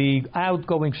 the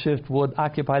outgoing shift would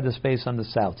occupy the space on the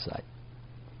south side.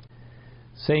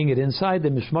 Saying it inside, the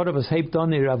Mishmara was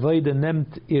Heipton ir Avoida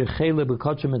nemt ir Chele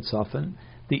b'Kodesh Mitzafen.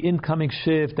 The incoming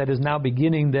shift that is now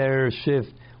beginning their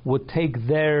shift would take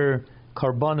their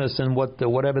karbonis and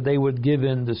whatever they were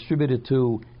given, distributed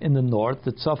to in the north,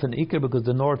 the Tzafin Iker, because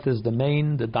the north is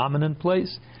the dominant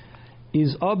place,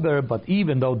 is aber, but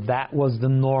even though that was the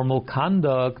normal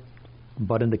conduct,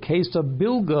 But in the case of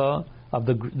Bilga, of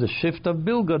the shift of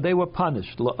Bilga, they were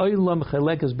punished. La'olam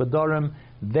Chelek es b'darim,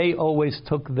 they always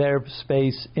took their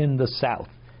space in the south.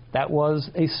 That was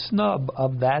a snub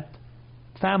of that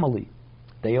family.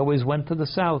 They always went to the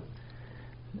south.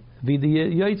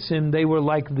 V'di yotzim, they were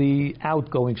like the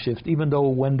outgoing shift, even though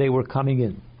when they were coming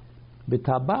in.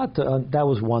 V'tabata, that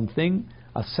was one thing.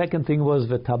 A second thing was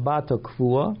v'tabata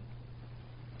kvua,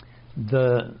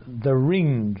 the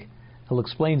ring. He'll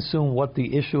explain soon what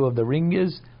the issue of the ring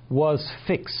is. Was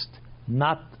fixed,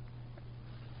 not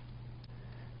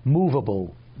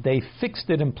movable. They fixed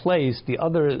it in place. The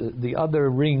other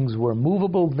rings were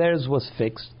movable. Theirs was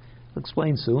fixed. I'll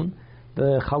explain soon.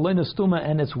 The chalon stuma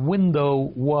and its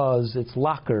window its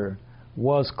locker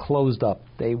was closed up.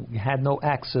 They had no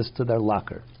access to their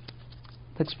locker.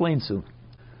 I'll explain soon.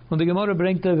 When the Gemara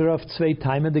brings the Rav Tzvei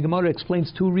Taima, the Gemara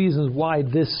explains two reasons why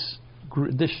this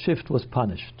shift was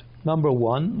punished. Number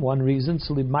one reason,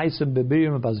 there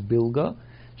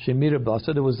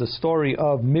was the story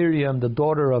of Miriam, the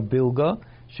daughter of Bilga.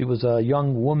 She was a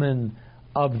young woman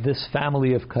of this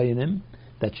family of Kainim,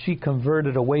 that she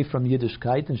converted away from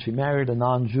Yiddishkeit and she married a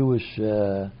non-Jewish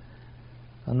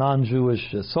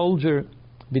soldier.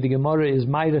 The Gemara is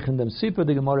Meirich in them Sipur.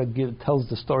 The Gemara tells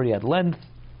the story at length,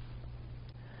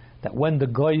 that when the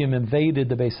Goyim invaded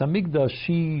the Beis Hamikdash,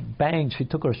 she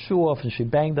took her shoe off and she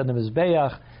banged on the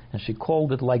Mizbeach, and she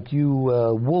called it like you,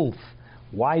 wolf.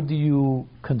 Why do you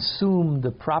consume the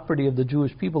property of the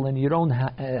Jewish people and you don't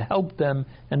help them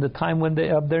in the time when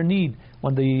of their need?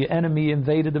 When the enemy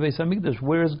invaded the Beis Hamikdash,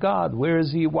 where is God? Where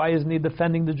is He? Why isn't He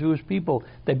defending the Jewish people?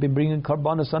 They've been bringing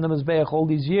karbanos on the Mizbeach all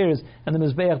these years, and the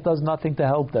Mizbeach does nothing to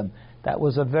help them. That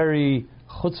was a very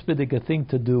chutzpahdik thing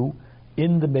to do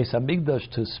in the Beis Hamikdash,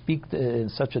 to speak in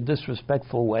such a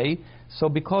disrespectful way. So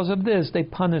because of this, they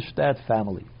punished that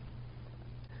family.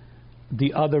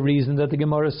 The other reason that the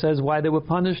Gemara says why they were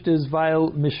punished is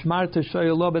while mishmar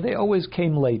teshoyaloba, they always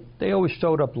came late. They always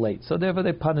showed up late. So therefore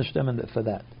they punished them for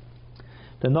that.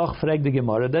 The noch frag the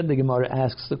Gemara. Then the Gemara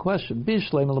asks the question: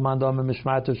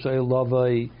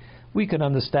 we can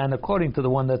understand according to the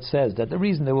one that says that the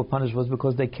reason they were punished was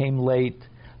because they came late.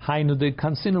 That's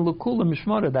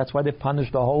why they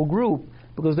punished the whole group,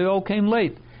 because they all came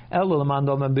late. But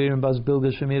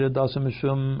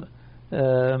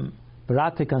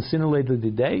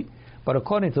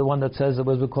according to the one that says it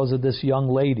was because of this young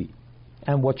lady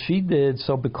and what she did,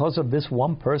 so because of this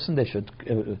one person they should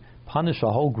punish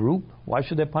a whole group? Why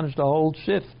should they punish the whole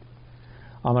shift?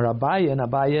 Amar Abaye, and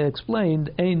Abaye explained,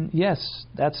 yes,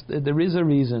 there is a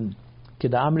reason.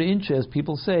 As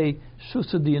people say,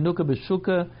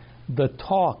 the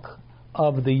talk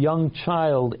of the young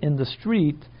child in the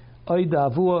street,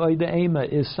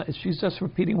 she's just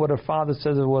repeating what her father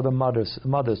says or what her mother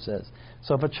says.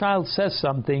 So if a child says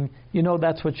something,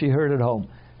 that's what she heard at home.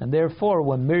 And therefore,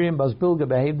 when Miriam Bas Bilga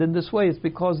behaved in this way, it's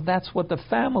because that's what the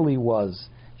family was.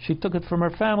 She took it from her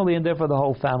family, and therefore the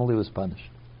whole family was punished.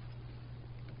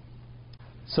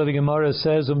 So the Gemara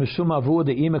says, so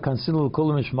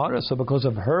because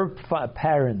of her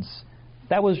parents,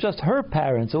 that was just her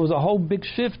parents. It was a whole big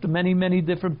shift, many, many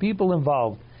different people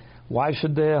involved. Why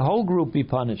should the whole group be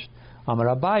punished? Amar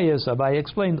Abaye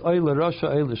explained,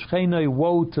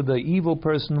 woe to the evil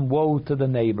person, woe to the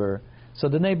neighbor. So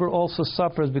the neighbor also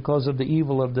suffers because of the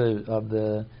evil of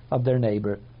their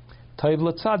neighbor. Toiv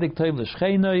l'tzadik, toiv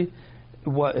l'shchenoi,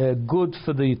 good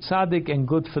for the tzaddik and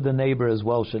good for the neighbor as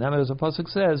well. As the pasuk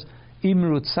says,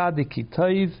 Imru tzaddik ki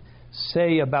toiv,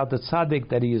 say about the tzaddik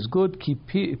that he is good, ki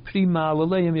prima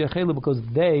aleim yachelu, because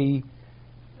they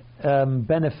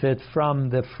benefit from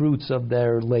the fruits of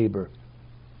their labor.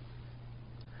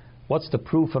 What's the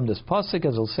proof from this pasuk?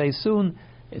 As I'll say soon,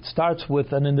 it starts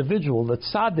with an individual. The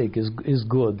tzaddik is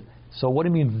good. So what do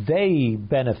you mean they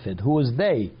benefit? Who is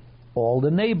they? All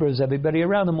the neighbors, everybody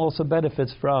around them also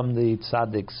benefits from the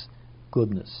tzaddik's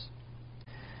goodness.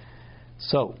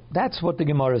 So that's what the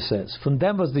Gemara says. From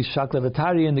them was the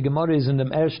Shaklavatari, and the Gemara is in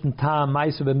the Ersten Tam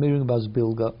Ma'aseh Miriam Bas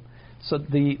Bilga. So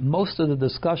most of the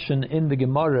discussion in the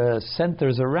Gemara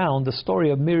centers around the story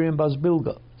of Miriam Bas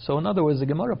Bilga. So in other words, the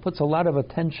Gemara puts a lot of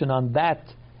attention on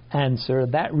that answer,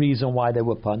 that reason why they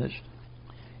were punished.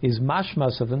 Is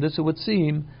mashmas, and this it would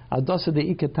seem, adasa de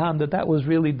iketam, that was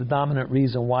really the dominant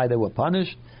reason why they were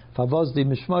punished. Favos de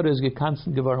mishmar is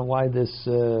gekanzen geworden, why this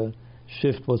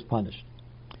shift was punished.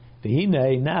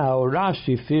 V'hinei, now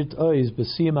Rashi firt ois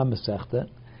b'siyama mesechta.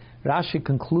 Rashi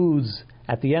concludes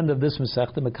at the end of this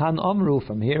mesechta, mekan omru,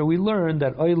 from here we learn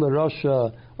that oile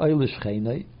Rasha, oile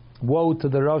shchenei, woe to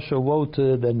the Rasha, woe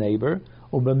to the neighbor,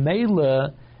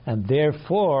 ubemela, and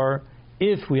therefore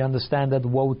If we understand that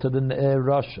woe to the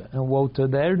Rasha and woe to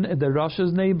the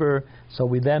Rasha's neighbor, so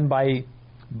we then by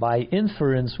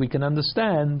inference we can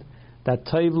understand that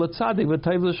Tov l'Tzadik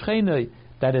v'Tov l'Shchenei,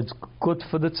 that it's good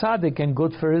for the tzaddik and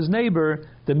good for his neighbor,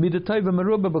 the midah tova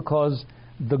meruba, because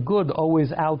the good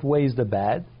always outweighs the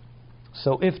bad.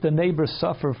 So if the neighbors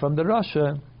suffer from the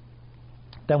Rasha,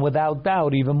 then without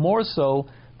doubt, even more so,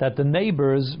 that the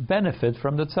neighbors benefit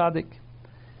from the tzaddik.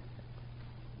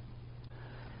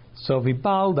 So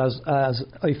vibald as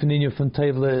oifeninyu from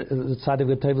tzaddik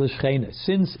v'tov l'shchene.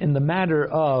 Since in the matter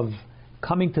of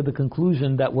coming to the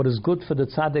conclusion that what is good for the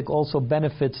tzaddik also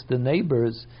benefits the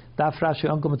neighbors, Daf Rashi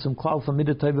Ankum Mitzum Klal from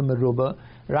Midah Tova Meruba,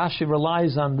 Rashi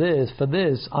relies on this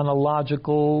on a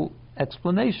logical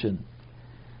explanation.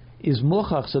 Is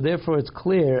muchach, so therefore it's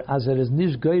clear, as it is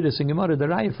nish goyres in Gemara the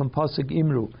Raya from Pasuk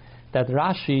Imru, that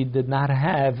Rashi did not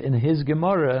have in his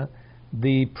Gemara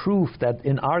the proof that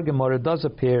in our Gemara does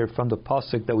appear from the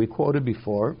Pasuk that we quoted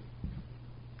before,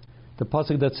 the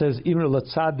Pasuk that says Imru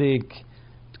l'tzadik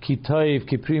Kitoiv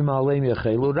Kiprima Aleim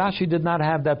Yachelu. Rashi did not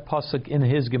have that pasuk in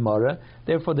his Gemara,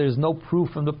 therefore there is no proof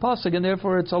from the pasuk, and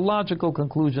therefore it's a logical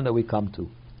conclusion that we come to.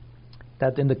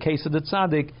 That in the case of the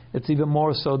tzaddik, it's even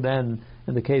more so than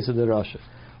in the case of the Rasha.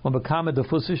 When Bekamet the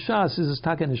Fusi Shas is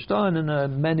taken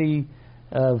in many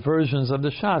versions of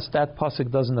the Shas, that pasuk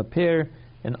doesn't appear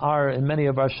in many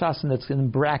of our Shas, and it's in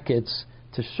brackets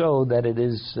to show that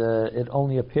it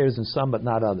only appears in some but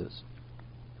not others.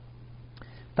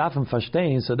 So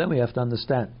then we have to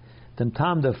understand the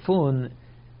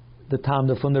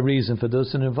reason for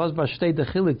this, and the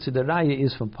raya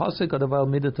is from pasuk or the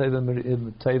midah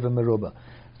tova meruba.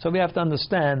 So we have to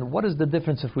understand what is the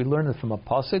difference if we learn it from a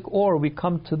pasuk or we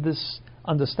come to this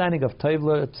understanding of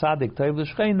tova tzadik tova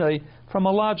shchenai from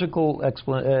a logical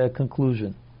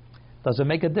conclusion. Does it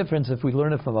make a difference if we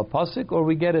learn it from a pasuk or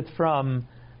we get it from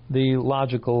the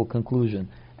logical conclusion?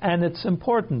 And it's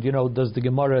important, does the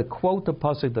Gemara quote a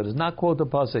pasuk, does it not quote a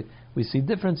pasuk? We see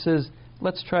differences.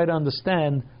 Let's try to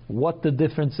understand what the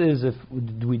difference is if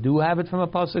we do have it from a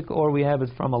pasuk or we have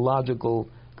it from a logical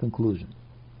conclusion.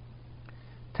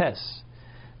 Tess.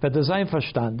 But the Zayin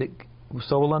verstandig,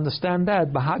 so we'll understand that.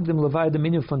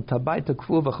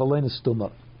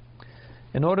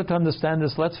 In order to understand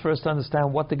this, let's first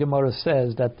understand what the Gemara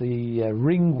says, that the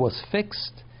ring was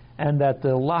fixed and that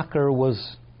the locker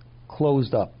was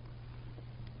closed up.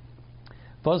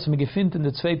 We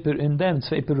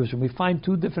find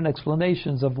two different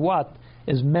explanations of what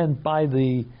is meant by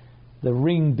the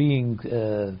ring being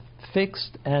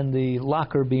fixed and the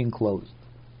locker being closed.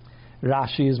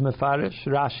 Rashi is mefarish.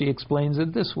 Rashi explains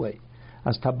it this way: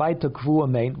 as tabaita kvua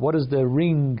meint, what is the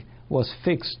ring was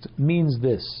fixed means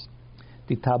this.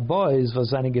 The tabois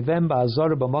was an gevemba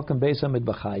azor b'makom beis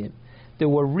hamidbachayim. There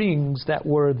were rings that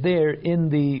were there in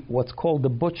the what's called the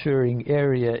butchering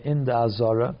area in the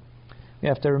Azara. You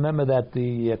have to remember that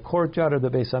the courtyard of the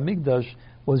Beis Hamikdash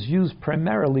was used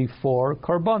primarily for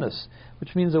karbonis,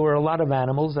 which means there were a lot of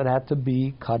animals that had to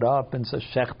be cut up and so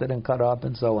shechted and cut up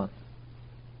and so on.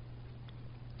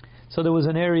 So there was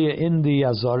an area in the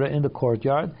Azara, in the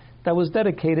courtyard, that was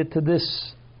dedicated to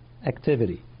this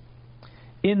activity.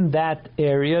 In that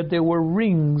area, there were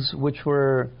rings which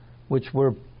were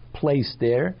placed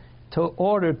there in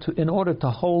order to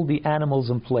hold the animals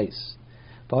in place.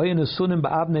 They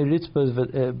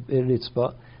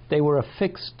were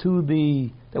affixed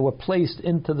they were placed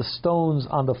into the stones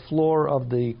on the floor of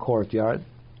the courtyard.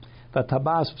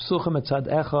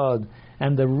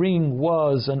 And the ring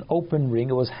was an open ring;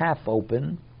 it was half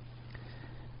open.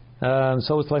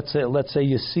 So it's, let's say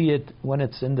you see it when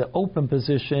it's in the open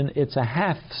position; it's a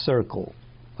half circle,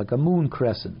 like a moon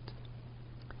crescent.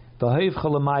 So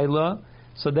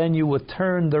then you would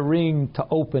turn the ring to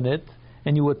open it,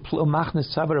 and you would put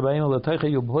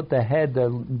the head,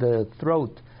 the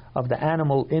throat of the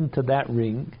animal into that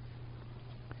ring.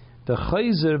 And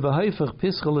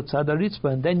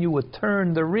then you would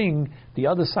turn the ring. The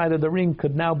other side of the ring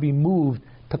could now be moved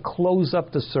to close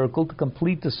up the circle, to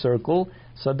complete the circle.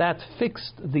 So that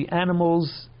fixed the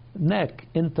animal's neck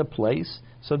into place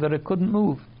so that it couldn't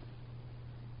move.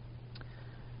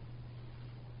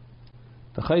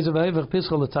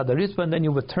 And then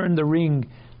you would turn the ring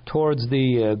towards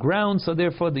the ground, so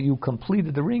therefore you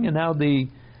completed the ring, and now the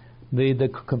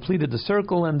completed the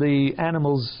circle, and the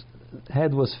animal's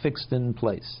head was fixed in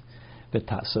place.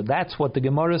 So that's what the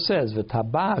Gemara says.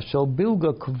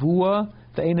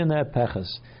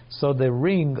 So the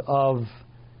ring of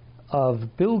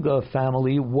Bilga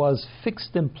family was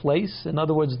fixed in place. In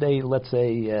other words, they, let's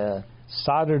say,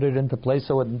 soldered it into place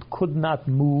so it could not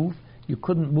move. You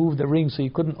couldn't move the ring, so you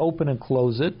couldn't open and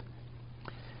close it.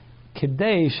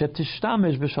 Kidei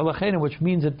shetishtamish b'shalachena, which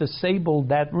means it disabled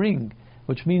that ring,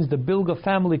 which means the Bilga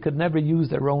family could never use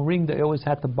their own ring. They always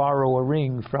had to borrow a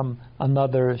ring from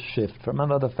another shift, from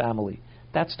another family.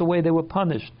 That's the way they were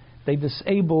punished. They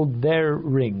disabled their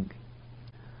ring.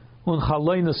 How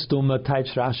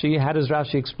does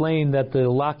Rashi explain that the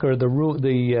locker, the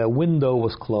window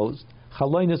was closed?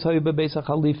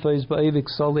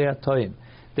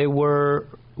 There were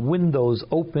windows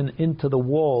open into the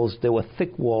walls. There were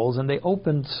thick walls, and they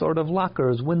opened sort of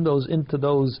lockers, windows into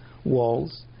those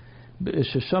walls.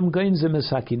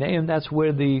 And that's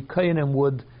where the Kohanim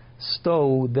would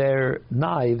stow their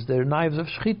knives of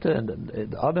shchita, and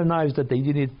the other knives that they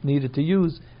needed to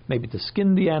use, maybe to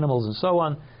skin the animals and so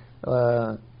on,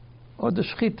 or the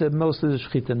shchita, most of the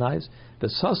shchita knives. The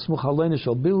sasmuch halonish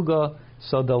al bilga,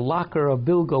 so the locker of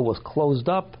bilga was closed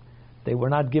up. They were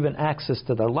not given access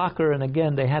to their locker, and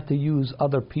again they had to use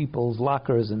other people's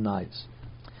lockers and knives.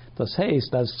 Das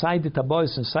heißt, as side the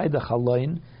tabois and side the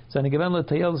haloin, the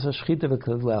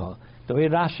way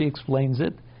Rashi explains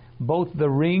it, both the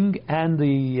ring and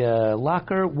the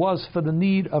locker was for the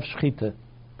need of shchita.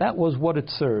 That was what it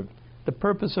served, the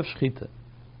purpose of shchita.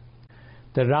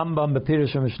 The Rambam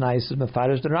Bepirish Mishnayis is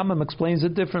Mefarish. The Rambam explains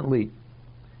it differently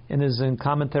in his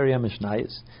commentary on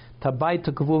Mishnayis. Tabai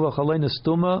Tekavuva Chalein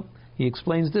Stuma. He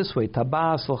explains this way: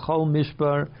 Tabas l'chol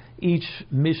mishbar. Each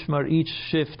mishmar, each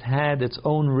shift had its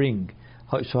own ring.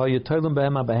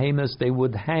 They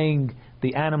would hang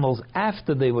the animals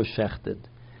after they were shechted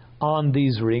on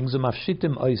these rings, and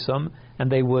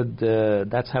they would.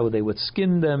 That's how they would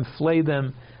skin them, flay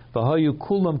them. And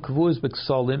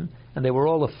they were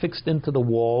all affixed into the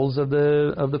walls of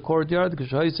the courtyard.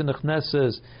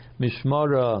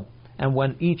 And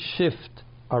when each shift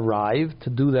arrived to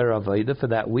do their avodah for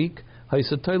that week,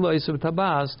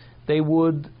 they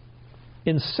would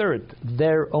insert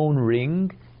their own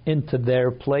ring into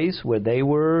their place where they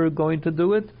were going to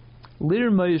do it,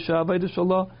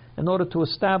 in order to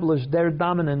establish their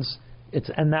dominance.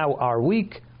 And now our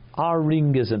week, our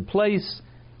ring is in place,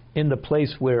 in the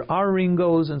place where our ring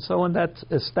goes, and so on. That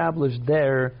established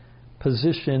their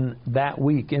position that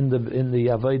week in the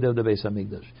avodah of the Beis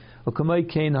Hamikdash.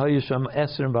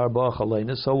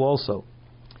 So also,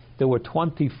 there were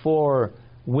 24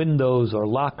 windows or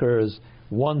lockers,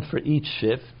 one for each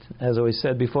shift. As I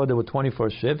said before, there were 24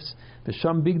 shifts. The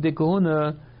Sham Big De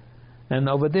Kahuna, and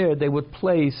over there they would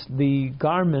place the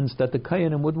garments that the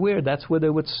Kohanim would wear. That's where they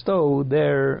would stow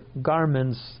their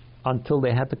garments until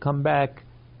they had to come back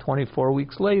 24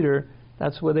 weeks later.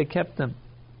 That's where they kept them.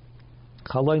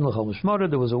 There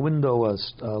was a window,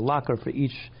 a locker for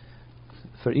each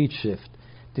shift.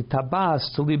 The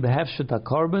tabas to leave hefshet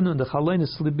carbon, and the chalein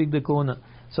is to leave big dekuna.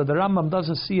 So the Rambam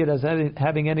doesn't see it as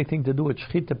having anything to do with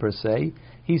shchita per se.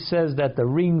 He says that the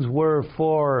rings were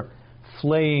for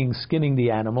flaying, skinning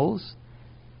the animals.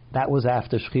 That was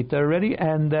after shchita already,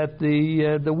 and that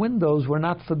the windows were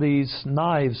not for these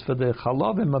knives, for the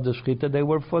chalavim of the shchita. They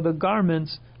were for the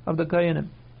garments of the kohanim.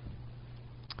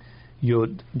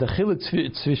 Yud. The chiluk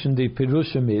zwischen the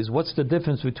pirushim is, what's the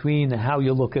difference between how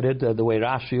you look at it, the way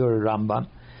Rashi or Rambam?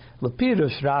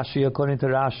 Lepirush Rashi, according to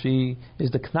Rashi, is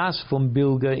the knas from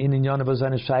Bilga in Inyan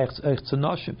Vazane Shaykh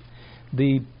Tzanoshim.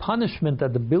 The punishment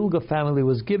that the Bilga family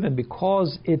was given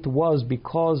because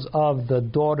of the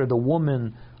daughter, the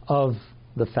woman of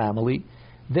the family.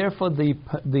 Therefore, the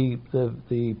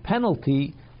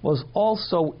penalty was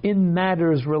also in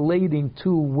matters relating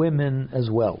to women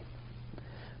as well.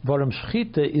 Varam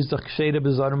shchita is the ksheira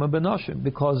bezarim benoshim,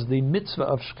 because the mitzvah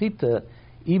of shchita,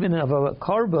 even of a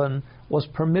korban, was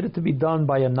permitted to be done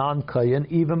by a non-kohen,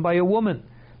 even by a woman.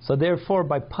 So therefore,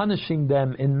 by punishing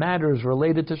them in matters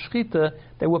related to shchita,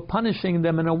 they were punishing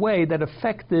them in a way that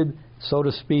affected, so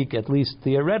to speak, at least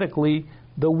theoretically,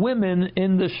 the women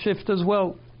in the shift as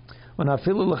well. And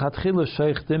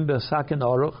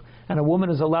a woman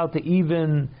is allowed to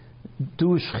even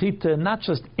do shchita, not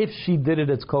just if she did it,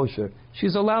 it's kosher.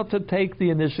 She's allowed to take the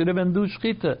initiative and do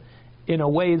shchita in a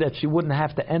way that she wouldn't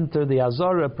have to enter the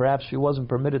azara. Perhaps she wasn't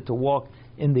permitted to walk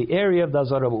in the area of the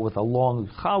azara, but with a long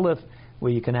chalif,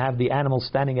 where you can have the animal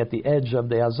standing at the edge of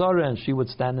the azara, and she would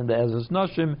stand in the ezes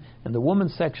noshim, in the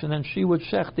women's section, and she would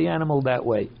shech the animal that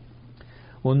way.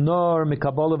 It's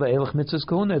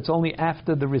only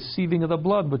after the receiving of the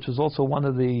blood, which is also one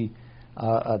of the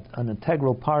an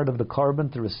integral part of the korban,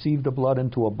 to receive the blood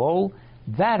into a bowl.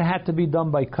 That had to be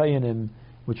done by kohanim,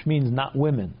 which means not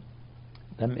women.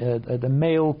 The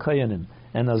male kohanim.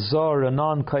 And a zor, a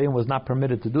non-kohen, was not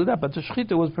permitted to do that, but the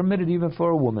shchita was permitted even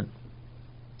for a woman.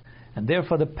 And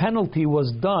therefore the penalty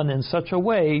was done in such a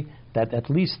way that, at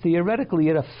least theoretically,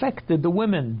 it affected the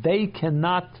women. They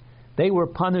cannot They were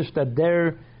punished that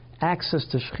their access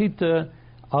to shchita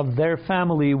of their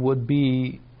family would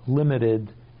be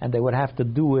limited, and they would have to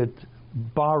do it,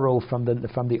 borrow from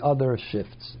the other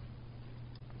shifts.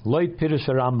 Loit Pirush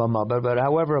Rambam, but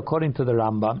however, according to the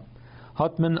Rambam,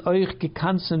 hat man euch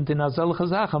gekanzelt in solche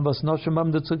Sachen, was Noshim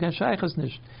haben dazu kein Scheiches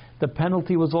nicht. The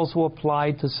penalty was also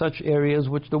applied to such areas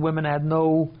which the women had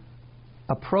no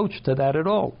approach to that at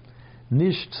all.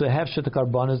 Nicht zu hefshet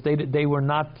karbonis, they were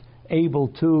not able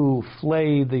to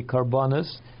flay the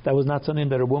karbonis. That was not something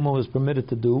that a woman was permitted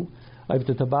to do.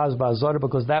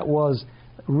 Because that was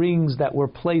rings that were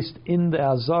placed in the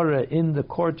azara, in the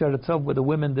courtyard itself, where the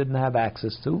women didn't have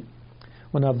access to.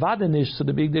 When avadanish to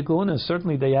the big dekuna,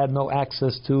 certainly they had no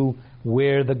access to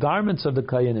wear the garments of the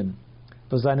kayanim.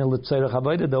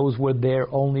 Those were there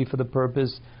only for the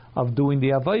purpose of doing the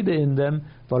avodah in them.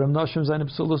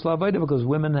 Because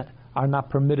women are not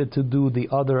permitted to do the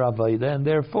other avodah, and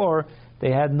therefore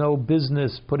they had no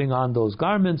business putting on those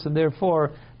garments, and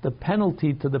therefore the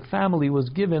penalty to the family was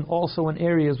given also in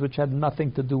areas which had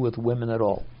nothing to do with women at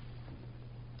all.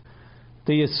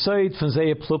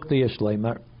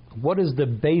 What is the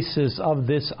basis of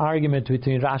this argument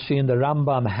between Rashi and the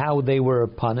Rambam, how they were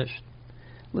punished?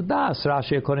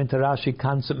 Rashi, according to Rashi,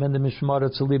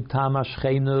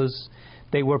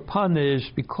 they were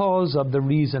punished because of the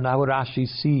reason how Rashi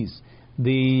sees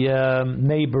the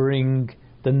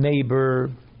neighbor.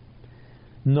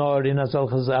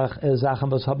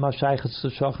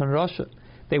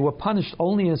 They were punished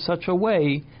only in such a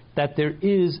way that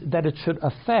it should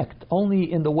affect, only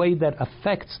in the way that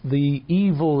affects the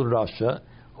evil Russia.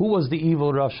 Who was the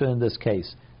evil Russia in this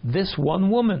case? This one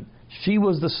woman. She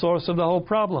was the source of the whole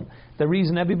problem. The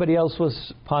reason everybody else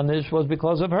was punished was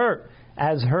because of her,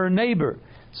 as her neighbor.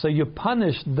 So you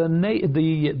punished the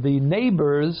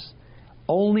neighbors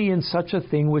only in such a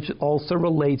thing which also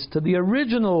relates to the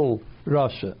original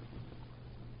Russia.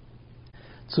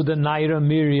 Zu der Naira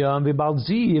Miriam, wie bald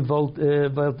sie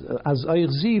als euch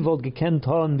sie wollt gekannt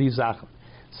haben die Sachen.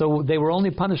 So they were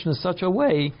only punished in such a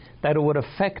way that it would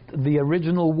affect the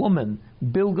original woman,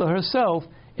 Bilga herself,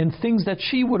 in things that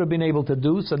she would have been able to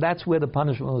do. So that's where the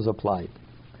punishment was applied.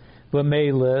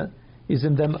 V'meile is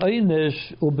in dem einish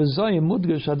ubezoyim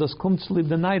mudgish adas kumtzli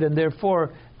denied, and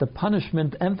therefore the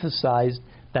punishment emphasized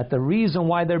that the reason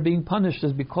why they're being punished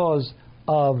is because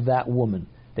of that woman.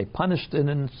 They punished them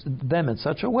in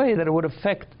such a way that it would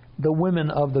affect the women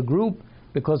of the group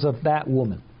because of that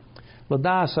woman.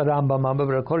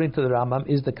 According to the Rambam,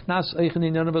 is the knas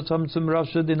zum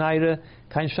Rasha denaire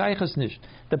kein shaychus nicht.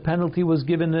 The penalty was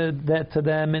given to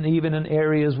them, and even in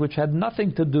areas which had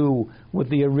nothing to do with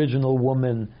the original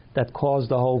woman that caused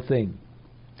the whole thing.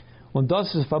 Und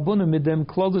das ist verbunden mit dem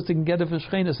Klogestigen Geder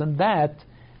Verschchenes, and that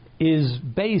is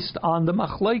based on the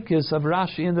machlokes of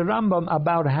Rashi and the Rambam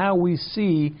about how we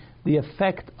see the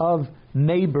effect of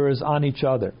neighbors on each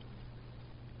other.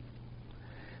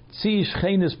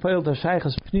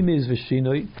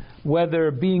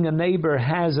 Whether being a neighbor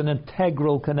has an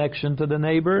integral connection to the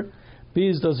neighbor,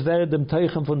 until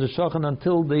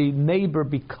the neighbor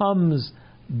becomes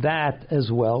that as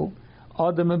well,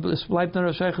 or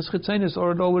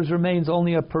it always remains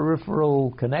only a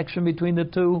peripheral connection between the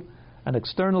two, an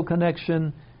external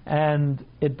connection, and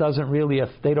it doesn't really,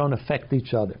 they don't affect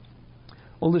each other.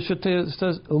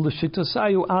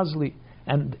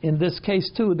 And in this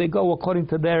case too, they go according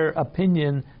to their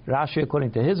opinion, Rashi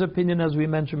according to his opinion, as we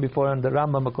mentioned before, and the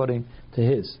Rambam according to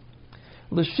his.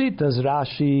 L'shitas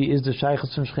Rashi is the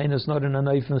Shaychus from Shchenes not in a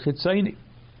Neif and Chitzayni.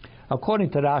 According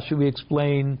to Rashi, we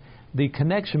explain the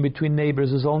connection between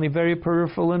neighbors is only very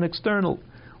peripheral and external.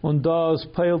 And it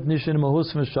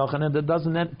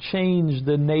doesn't change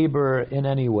the neighbor in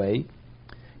any way.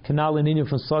 As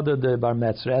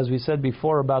we said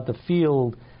before about the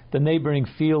field, the neighboring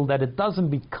field, that it doesn't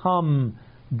become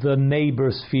the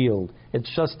neighbor's field. It's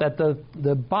just that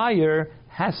the buyer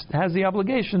has the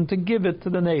obligation to give it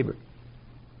to the neighbor.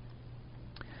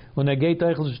 And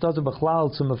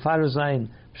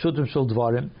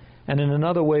in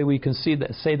another way we can say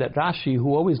that Rashi,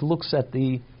 who always looks at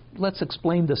let's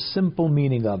explain the simple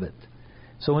meaning of it.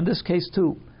 So in this case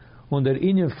too, now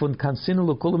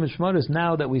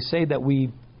that we say that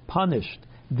we punished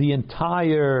the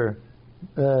entire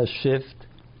shift,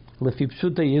 what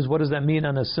does that mean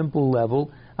on a simple level?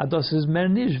 That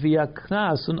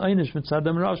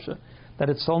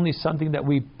it's only something that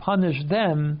we punish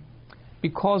them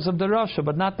because of the Rasha,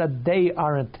 but not that they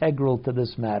are integral to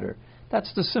this matter.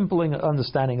 That's the simple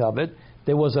understanding of it.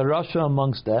 There was a Rasha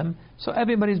amongst them, so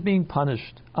everybody's being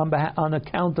punished on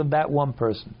account of that one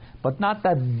person. But not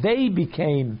that they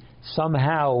became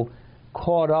somehow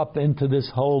caught up into this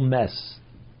whole mess.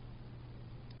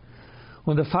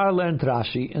 When the far learned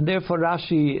Rashi, and therefore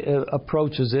Rashi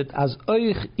approaches it as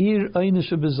oich ir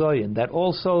einische bezoyen, that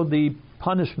also the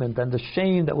punishment and the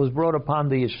shame that was brought upon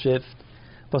the shift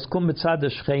was kum mitzad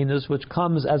shchenes, which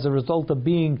comes as a result of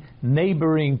being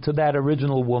neighboring to that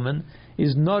original woman,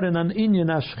 is not in an inyan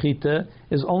shchita,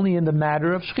 is only in the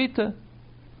matter of shchita.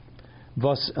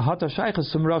 Was hat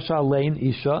shayches zum rasha alein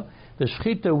isha, the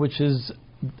shchita, which is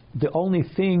the only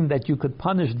thing that you could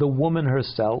punish the woman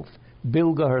herself,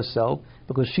 Bilga herself,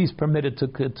 because she's permitted to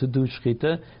do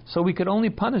shchita, so we could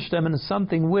only punish them in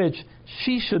something which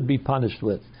she should be punished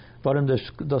with. But in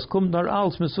das kommt nur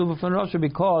als Mesuva von Rasha,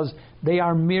 because they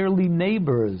are merely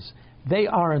neighbors. They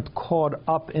aren't caught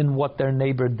up in what their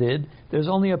neighbor did. There's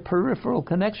only a peripheral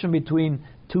connection between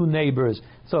two neighbors.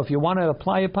 So if you want to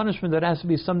apply a punishment, that has to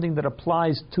be something that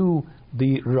applies to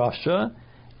the Rasha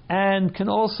and can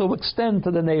also extend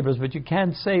to the neighbors. But you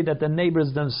can't say that the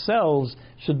neighbors themselves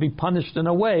should be punished in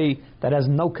a way that has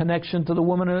no connection to the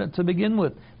woman to begin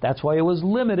with. That's why it was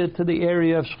limited to the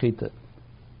area of Shechita.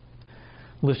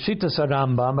 L'shitas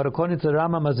Rambam, but according to the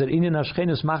Rambam, as inyan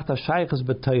hashchenes macht hashayches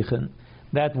beteichen,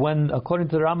 that when, according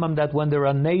to the Rambam, that when there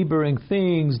are neighboring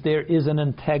things, there is an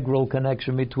integral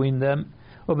connection between them.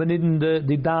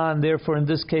 Therefore, in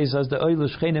this case, as the oil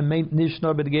shchene meint nicht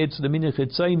nur begeht zu the minich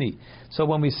hitzayni. So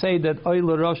when we say that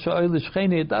oil rasha oil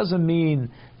shchene, it doesn't mean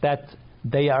that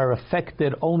they are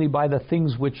affected only by the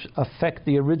things which affect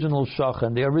the original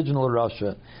shachan, the original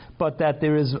rasha, but that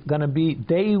there is going to be,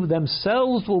 they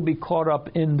themselves will be caught up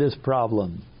in this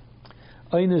problem.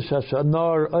 But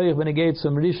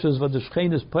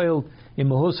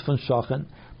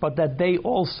that they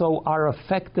also are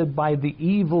affected by the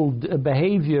evil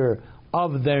behavior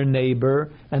of their neighbor,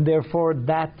 and therefore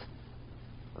that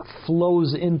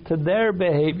flows into their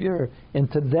behavior,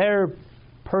 into their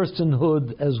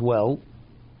personhood as well.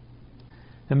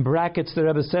 In brackets, the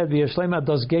Rebbe said,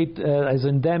 does gate as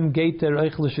in them gate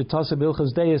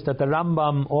that the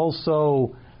Rambam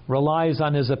also relies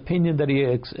on his opinion that he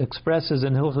expresses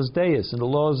in Hilchos Deis, in the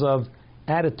laws of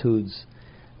attitudes.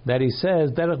 That he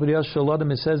says,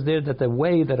 it says there that the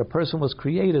way that a person was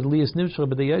created,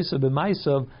 that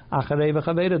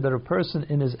a person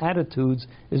in his attitudes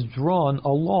is drawn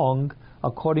along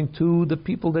according to the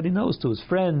people that he knows, to his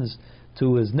friends,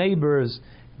 to his neighbors.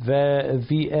 As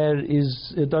he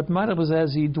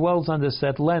dwells on this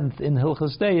at length in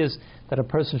Hilchos Deis, that a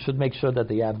person should make sure that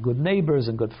they have good neighbors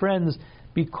and good friends,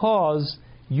 because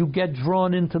you get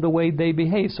drawn into the way they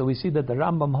behave. So we see that the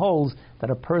Rambam holds that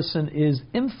a person is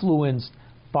influenced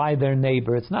by their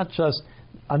neighbor. It's not just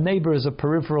a neighbor is a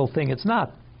peripheral thing. It's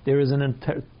not. There is an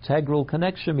integral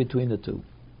connection between the two.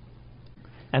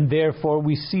 And therefore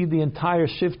we see the entire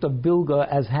shift of Bilga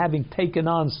as having taken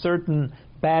on certain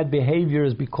bad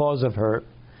behaviors because of her.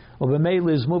 And therefore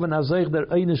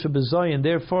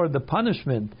the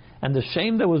punishment and the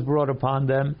shame that was brought upon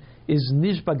them is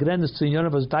nicht begrenzt zu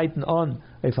Yonah was daiten on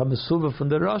if a mesuva from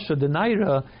the Rasha, the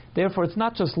Naira. Therefore, it's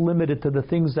not just limited to the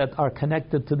things that are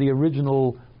connected to the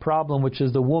original problem, which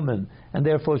is the woman, and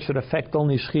therefore it should affect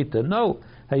only Shchita. No,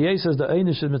 Hayei says the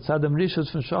Einish is mitzadam rishus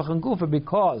from Shach and Gufa,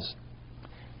 because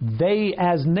they,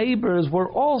 as neighbors, were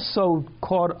also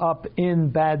caught up in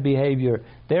bad behavior.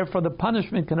 Therefore, the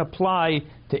punishment can apply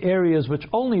to areas which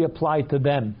only apply to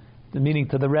them, meaning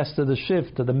to the rest of the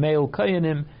shift, to the male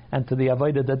Kayanim, and to the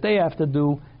Avodah that they have to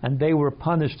do, and they were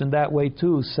punished in that way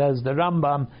too, says the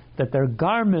Rambam, that their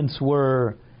garments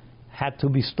had to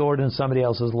be stored in somebody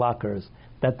else's lockers,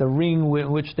 that the ring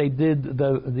which they did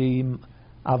the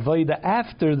Avodah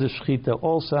after the Shechita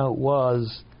also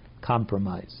was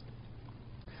compromised.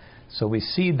 So we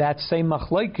see that same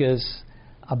machlokes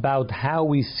about how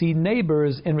we see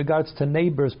neighbors in regards to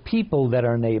neighbors, people that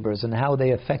are neighbors, and how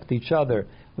they affect each other.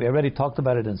 We already talked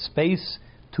about it in space,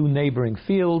 two neighboring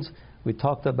fields. We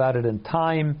talked about it in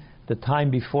time, the time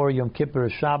before Yom Kippur,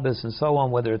 Shabbos, and so on,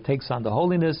 whether it takes on the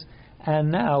holiness.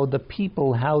 And now the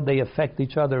people, how they affect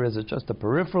each other. Is it just a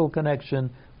peripheral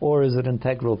connection, or is it an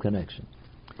integral connection?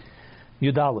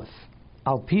 Yud Aleph.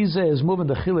 Al-Piza is moving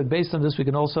the Chelek. Based on this, we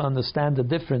can also understand the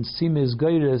difference. Simis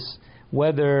Geiris,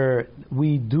 whether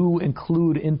we do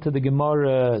include into the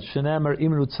Gemara, Shenemer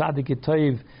Imru Tzadik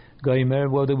Toiv Geimer,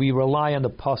 whether we rely on the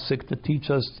Pasuk to teach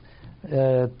us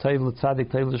Toiv Tzadik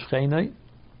Toiv L'Shcheinei,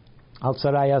 Al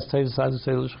Tzarayas Toiv Tzadik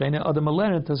Toiv L'Shcheinei, Adam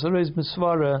Alerin Tesareis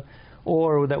Misvara,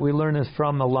 or that we learn it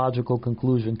from a logical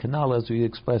conclusion, Kanal, as we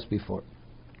expressed before.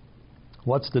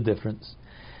 What's the difference?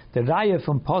 The Raya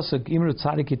from Pasuk Imru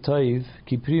Tzadik Toiv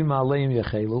Kiprima Aleim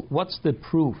Yechelu. What's the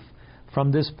proof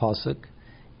from this Pasuk?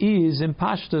 is in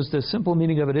Pashtus. The simple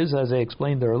meaning of it is, as I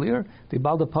explained earlier, the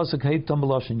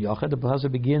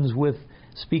pasuk begins with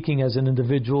speaking as an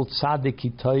individual, tzaddik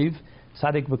kitayv,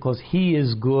 tzaddik because he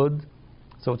is good.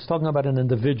 So it's talking about an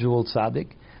individual tzaddik.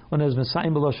 When there's Messiah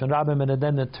B'Loshen Rabim, and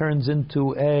then it turns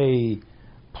into a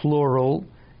plural,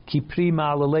 ki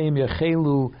prima alaleim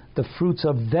yachelu, the fruits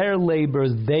of their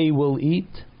labors they will eat.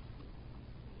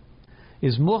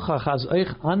 Is muchach as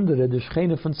euch andere, the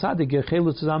Shchene von tzaddik,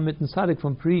 yachelu zusammen mit dem tzaddik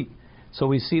von Pri. So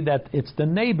we see that it's the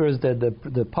neighbors, that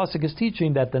the pasuk is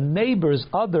teaching that the neighbors,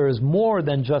 others, more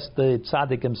than just the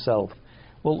tzaddik himself,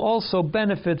 will also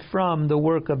benefit from the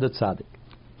work of the tzaddik.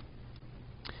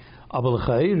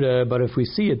 But if we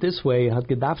see it this way, it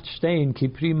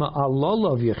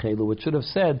should have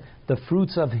said the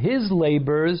fruits of his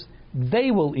labors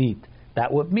they will eat.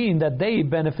 That would mean that they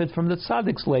benefit from the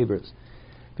tzaddik's labors.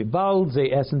 Because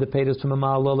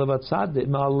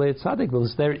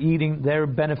they're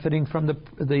benefiting from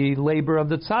the labor of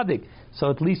the tzaddik. So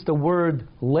at least the word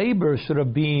labor should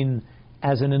have been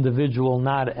as an individual,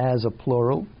 not as a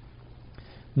plural.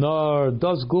 Nor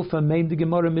does Gufa made the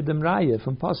Gemara midem raya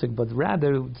from pasuk, but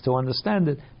rather to understand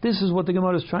it, this is what the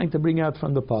Gemara is trying to bring out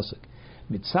from the pasuk.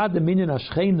 Mitzad the minyan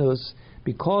ashchenus,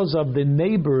 because of the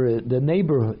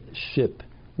neighborship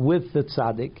with the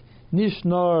tzaddik.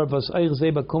 Nishnor vas eich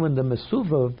zeba kumen the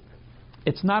mesuvav.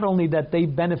 It's not only that they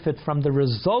benefit from the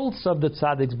results of the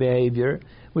tzaddik's behavior,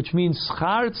 which means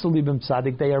schar tzalibim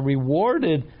tzaddik, they are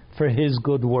rewarded for his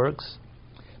good works.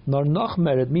 Nor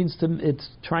nochmer, it means it's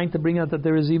trying to bring out that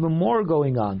there is even more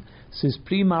going on. Says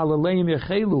prima alaleim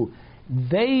yechelu,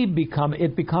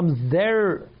 it becomes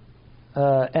their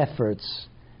efforts.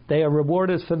 They are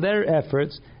rewarded for their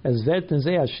efforts. As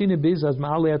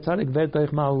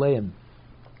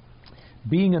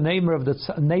being a neighbor of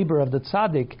the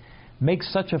tzaddik makes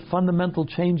such a fundamental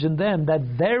change in them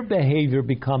that their behavior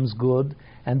becomes good,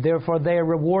 and therefore they are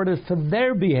rewarded for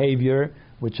their behavior,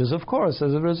 which is, of course,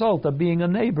 as a result of being a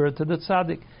neighbor to the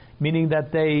tzaddik, meaning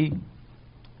that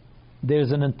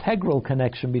there's an integral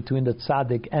connection between the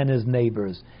tzaddik and his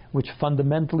neighbors, which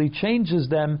fundamentally changes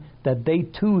them, that they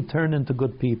too turn into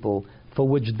good people, for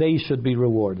which they should be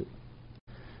rewarded.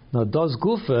 Now, does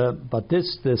gufa, but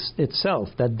this itself,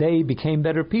 that they became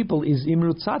better people, is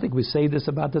imru tzaddik. We say this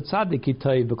about the tzaddik,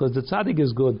 kitay, because the tzaddik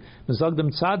is good.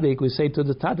 Mezogdem tzaddik, we say to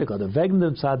the tzaddik, or the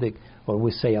vegdem tzaddik, or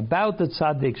we say about the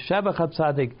tzaddik, shevach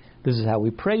tzaddik. This is how we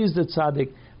praise the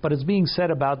tzaddik, but it's being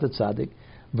said about the tzaddik.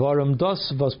 Varam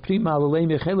dos was prima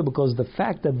alaleim yechelu, because the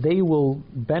fact that they will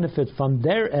benefit from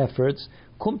their efforts,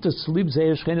 kum to slib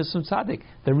zeir shchenes tzaddik.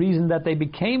 The reason that they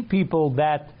became people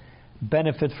that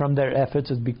benefit from their efforts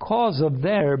is because of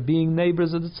their being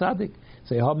neighbors of the tzaddik.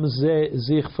 They haben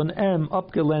sich von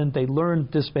abgelernt. They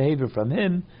learned this behavior from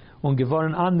him, und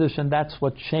geworden anders, and that's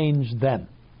what changed them.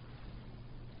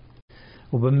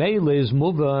 Ubemele is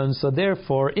muvan. So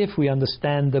therefore, if we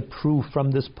understand the proof from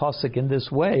this pasuk in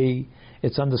this way,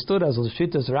 it's understood as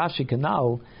L'shitas Rashi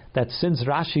Kanal that since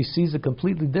Rashi sees it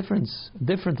completely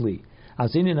differently.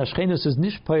 As in Ashkenus is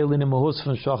nishpayel in mahus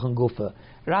von shachan gufa.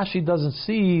 Rashi doesn't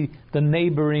see the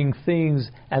neighboring things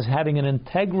as having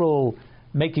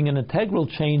making an integral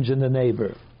change in the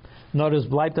neighbor. Nor is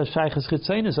bleibta shayches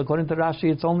chitzainus. According to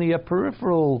Rashi, it's only a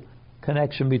peripheral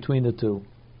connection between the two.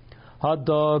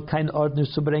 Hada kein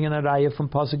ordnus zu bringen a raya from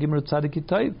pasuk imru tzadik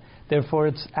kitayv. Therefore,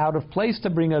 it's out of place to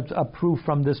bring a proof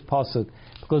from this pasuk,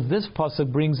 because this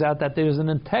pasuk brings out that there is an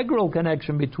integral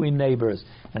connection between neighbors,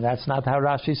 and that's not how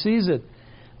Rashi sees it.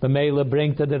 The Mela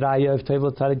bring to the raya of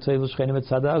tevel tzadik tevel shchenim et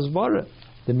tzada azvara,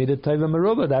 the midat teva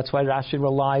meruba. That's why Rashi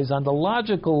relies on the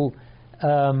logical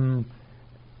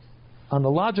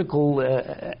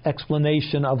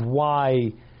explanation of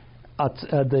why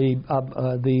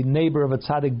the neighbor of a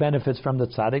tzaddik benefits from the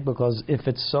tzaddik, because if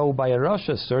it's so by a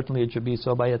rasha, certainly it should be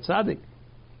so by a tzaddik.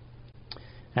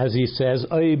 As he says,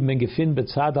 that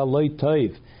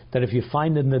if you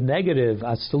find in the negative,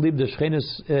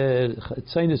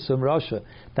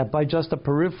 that by just a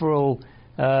peripheral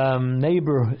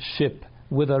neighborship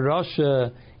with a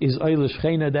rasha is oil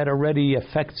shchena that already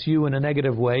affects you in a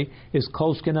negative way, is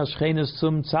kolshken ashchenes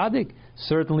zum tzaddik.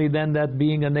 Certainly then that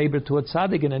being a neighbor to a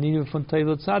tzaddik and an even from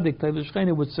tevel tzaddik, tevel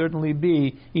shchena would certainly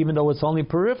be, even though it's only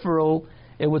peripheral,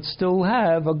 it would still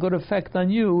have a good effect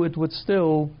on you. It would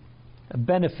still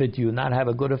benefit you, not have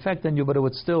a good effect on you, but it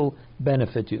would still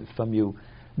benefit you,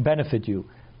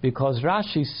 because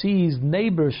Rashi sees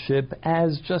neighborship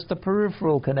as just a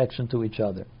peripheral connection to each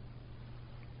other.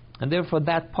 And therefore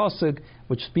that pasuk,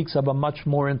 which speaks of a much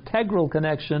more integral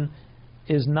connection,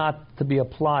 is not to be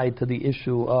applied to the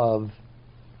issue of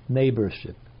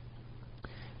neighborship.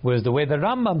 Whereas the way the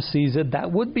Rambam sees it,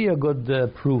 that would be a good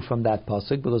proof from that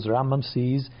pasuk, because the Rambam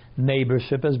sees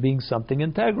neighborship as being something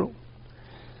integral.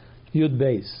 Yud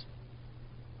Beis.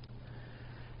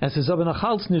 As is aber noch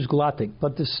als nicht glattig,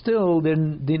 but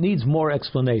there needs more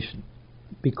explanation,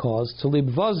 because to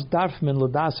libvos darf men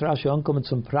lodas Rashi ankommen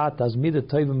zum Prat as mida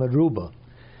teva meruba.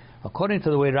 According to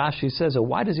the way Rashi says it,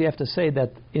 why does he have to say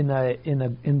that in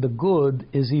the good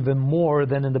is even more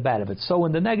than in the bad? If it's so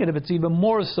in the negative, it's even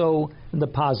more so in the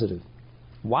positive.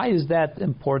 Why is that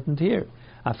important here?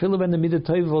 Even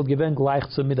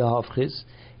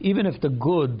if the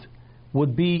good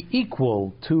would be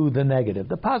equal to the negative,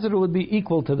 the positive would be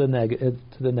equal to the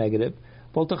negative.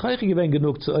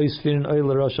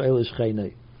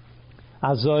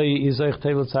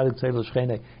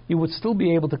 You would still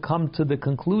be able to come to the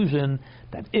conclusion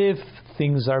that if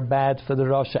things are bad for the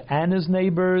Rasha and his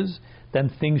neighbors, then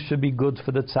things should be good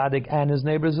for the tzaddik and his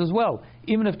neighbors as well.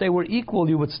 Even if they were equal,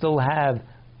 you would still have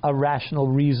a rational,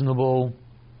 reasonable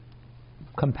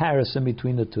comparison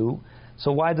between the two.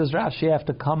 So why does Rashi have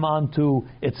to come on to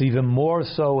it's even more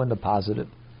so in the positive?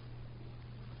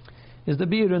 Is the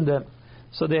beer in the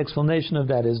So the explanation of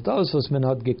that is those was men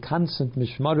had gekanzent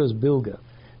mishmaros bilga.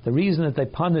 The reason that they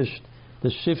punished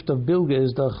the shift of bilga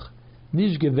is doch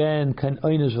nicht gewähnt kein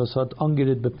einisch was hat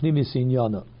angerit bepnimis in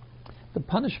yana. The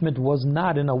punishment was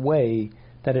not in a way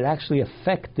that it actually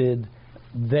affected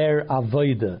their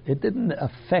avoida. It didn't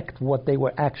affect what they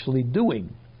were actually doing.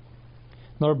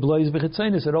 Nor blois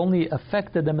b'chitzenis. It only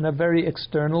affected them in a very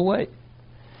external way.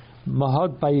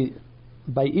 Mahad by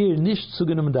ihr nicht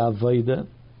zugenommen der avoida.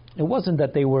 It wasn't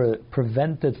that they were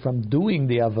prevented from doing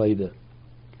the avodah.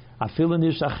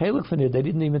 They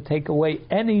didn't even take away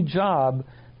any job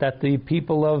that the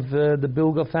people of the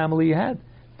Bilga family had.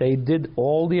 They did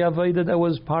all the avodah that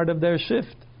was part of their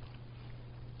shift.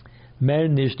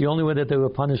 The only way that they were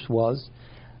punished was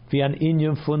they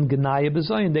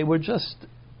were just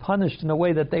punished in a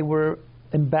way that they were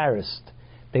embarrassed.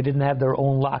 They didn't have their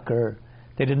own locker.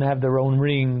 They didn't have their own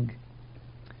ring.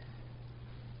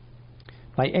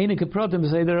 By Einike Protim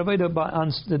say their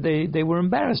avodah, they were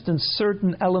embarrassed in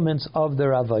certain elements of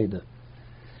their avodah.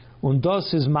 Und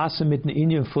das is masse mit den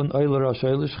Inyan von Euler Rosh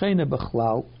Euler Shchene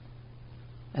bechlal.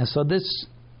 And so this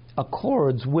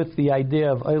accords with the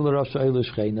idea of Euler Rosh Euler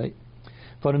Shchene.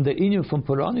 For in the Inyan von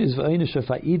Puranis v'einische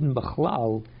fa'iden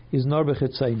bechlal is nor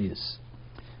bechitzaynis.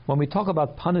 When we talk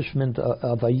about punishment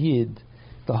of a yid,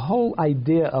 the whole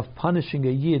idea of punishing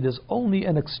a yid is only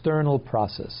an external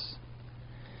process.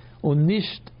 Und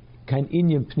nicht kein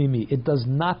Inyan pnimi. It does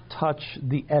not touch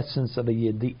the essence of a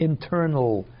yid, the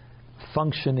internal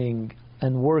functioning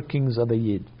and workings of a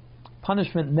yid.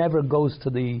 Punishment never goes to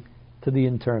the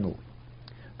internal.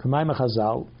 K'mayim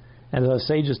Chazal, and as our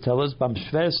sages tell us, bam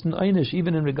shversten einish,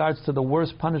 even in regards to the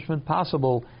worst punishment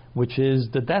possible, which is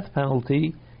the death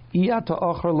penalty, iyata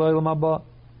ochra lo'olam haba.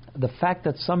 The fact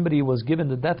that somebody was given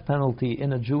the death penalty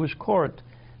in a Jewish court,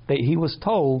 that he was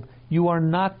told, you are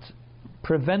not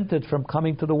prevented from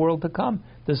coming to the world to come.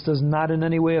 This does not in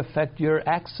any way affect your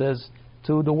access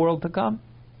to the world to come.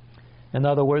 In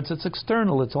other words, it's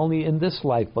external. It's only in this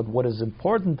life. But what is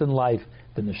important in life,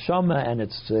 the neshama and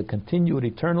its continued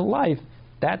eternal life,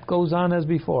 that goes on as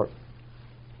before.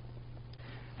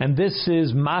 And this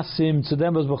is masim to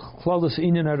them as b'chlolus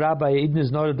inyan rabbi idin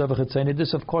is not a.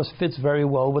 This of course fits very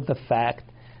well with the fact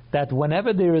that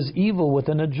whenever there is evil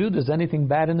within a Jew, there's anything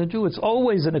bad in a Jew, it's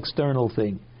always an external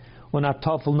thing. When not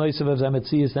tafel noisav of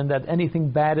zametzias, then that anything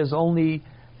bad is only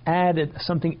added,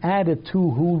 something added to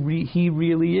who he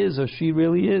really is or she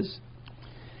really is.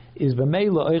 Therefore,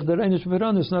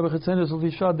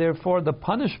 the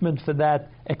punishment for that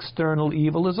external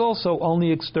evil is also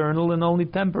only external and only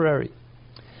temporary.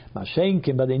 But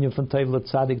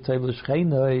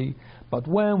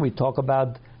when we talk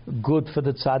about good for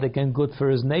the tzaddik and good for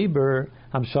his neighbor,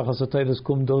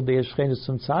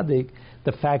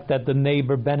 the fact that the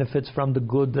neighbor benefits from the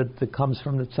good that comes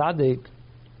from the tzaddik,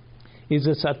 is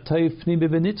a satayf pnimi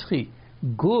b'nitzchi.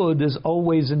 Good is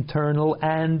always internal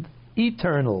and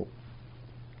eternal.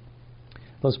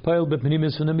 Which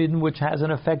has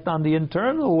an effect on the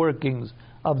internal workings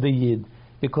of the yid,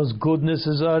 because goodness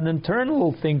is an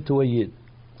internal thing to a yid.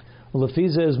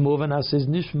 Lefiza is moving as is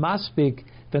nish maspik.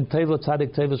 Then Tevel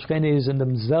Tzadik Tevel Shchene is in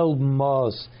demselben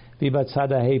Maß wie bei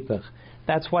Tzada Hepech.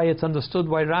 That's why it's understood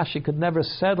why Rashi could never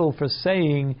settle for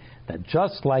saying that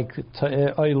just like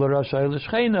Euler Rosh Euler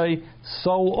Shchene,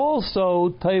 so also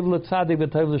Tevel Tzadik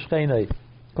Tevel Shchene,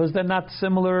 because they're not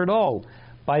similar at all.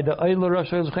 By the Euler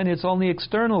Rosh Euler Shchene, it's only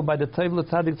external. By the Tevel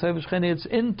Tzadik Tevel Shchene, it's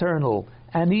internal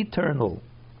and eternal.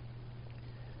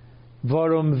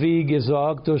 Warum wie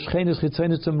gesagt, durch Chenes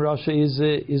Chitzenes zum Rasha is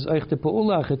euch the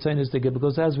Pa'ula Chitzenes Dige,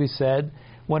 because as we said,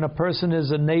 when a person is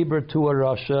a neighbor to a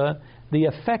Rasha, the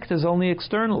effect is only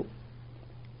external.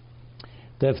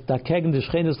 On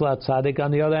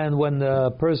the other hand, when a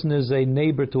person is a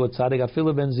neighbor to a tzaddik,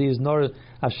 is nor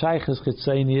a shayches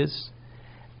chitzenius,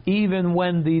 even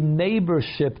when the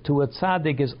neighborship to a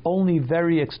tzaddik is only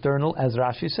very external, as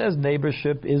Rashi says,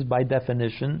 neighborship is by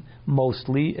definition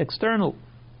mostly external.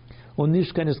 And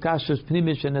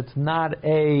it's not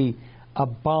a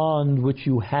bond which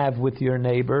you have with your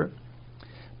neighbor.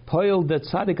 The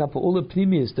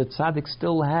tzaddik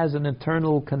still has an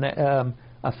internal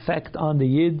effect on the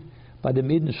Yid, by the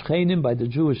Midin Shchenim, by the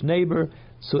Jewish neighbor.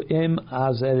 So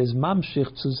as it is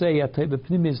mamshich to say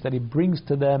that he brings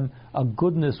to them a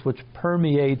goodness which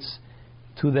permeates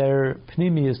to their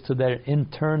pnimius, to their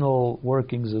internal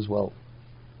workings as well.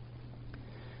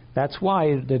 That's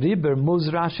why the Riber Muz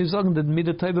Rashi Zogn the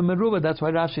Midah Tova Meruba. That's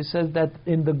why Rashi says that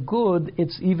in the good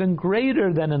it's even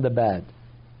greater than in the bad.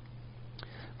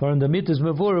 For in the Midas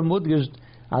Mevura Mudgish,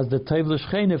 as the Tevla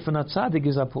Shchene from Atzadik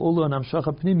is Apulu and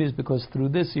Amshacha Pnimis, because through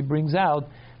this he brings out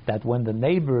that when the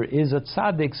neighbor is a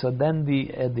tzaddik, so then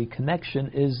the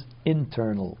connection is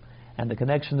internal, and the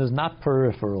connection is not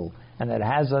peripheral, and it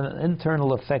has an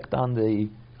internal effect on the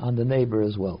neighbor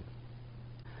as well.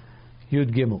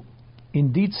 Yud Gimel.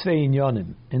 In these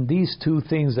two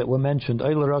things that were mentioned,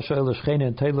 Eila Rasha Eila Shchene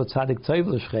and Tevla Tzadik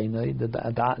Tevla Shchene,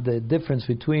 the difference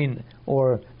between,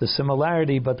 or the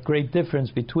similarity but great difference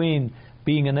between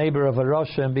being a neighbor of a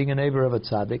Rasha and being a neighbor of a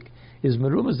tzaddik, is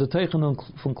merumas the teichen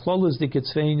from klolos diket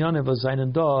zwei inyanim was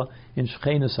seinen da in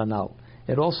Shchenes Hanal.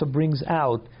 It also brings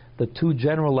out the two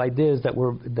general ideas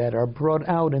that are brought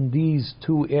out in these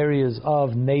two areas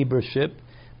of neighborship,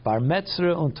 Bar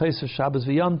Metzra and Tosef Shabbos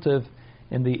v'Yontiv,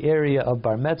 in the area of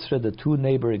Bar Metzra, the two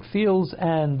neighboring fields,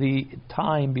 and the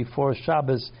time before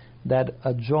Shabbos that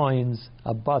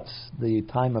abuts the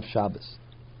time of Shabbos.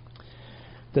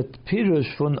 The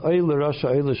Pirush from Eile Rasha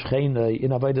Eile Shchene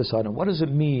in Avodas Adam. What does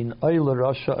it mean? Eile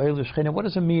Rasha Eile Shchene. What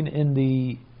does it mean in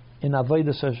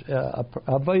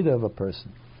Avodah of a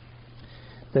person?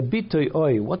 The Bitoy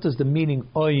Oi. What does the meaning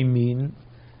Oi mean?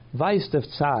 Vaistev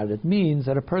Tzar. It means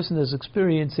that a person is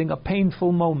experiencing a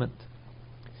painful moment.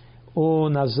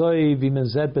 As we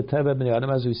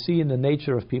see in the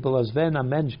nature of people, as when a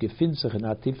mensch gefindt sich in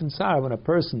a tiefen Tzar, when a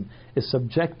person is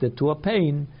subjected to a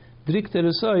pain, he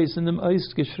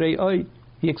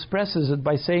expresses it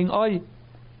by saying oi.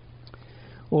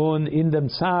 Und in dem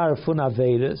Zar von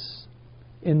Averis,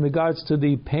 in regards to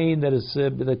the pain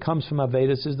that comes from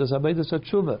Averis, is das Averis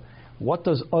Tshuva. What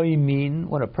does oi mean?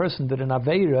 When a person did an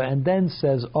Aveira and then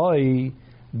says oi,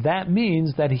 that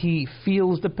means that he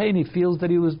feels the pain. He feels that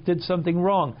he did something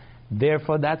wrong.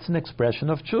 Therefore, that's an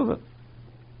expression of Tshuva.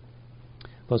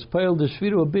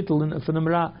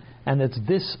 And it's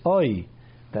this oi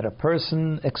that a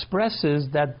person expresses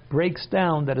that breaks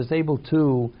down, that is able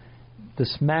to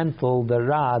dismantle the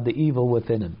ra, the evil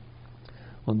within him.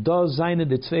 Und da seine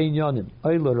die zwei Inyanim,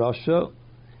 Eile Rasha,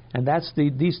 and that's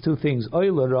these two things.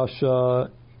 Eile Rasha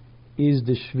is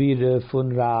the shvire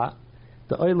von ra.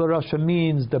 The Eile Rasha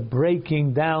means the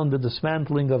breaking down, the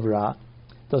dismantling of ra.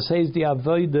 Das heißt die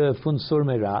Avoide von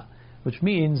Surme Ra, which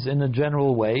means in a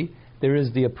general way, there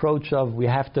is the approach of we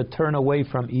have to turn away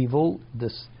from evil,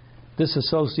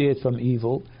 disassociate from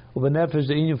evil. In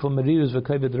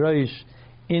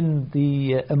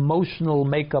the emotional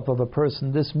makeup of a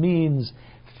person, this means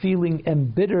feeling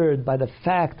embittered by the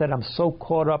fact that I'm so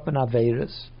caught up in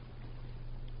Averis.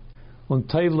 Und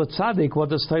Tevla Tzadik, what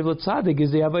does Tevla Tzadik?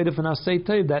 Is the Aveda von Asay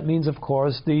Tev. That means, of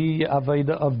course, the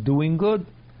Aveda of doing good.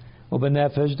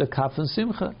 Ubenefesh the Kaf and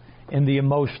Simcha. In the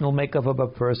emotional makeup of a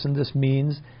person, this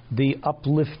means the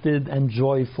uplifted and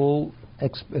joyful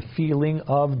feeling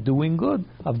of doing good,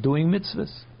 of doing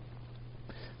mitzvahs.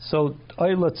 So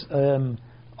Eila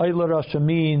Rasha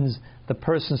means the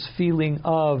person's feeling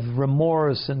of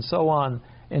remorse and so on,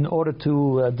 in order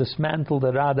to dismantle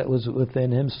the ra that was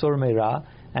within him, Surmei Ra.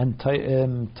 And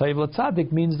Tevla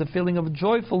Tzadik means the feeling of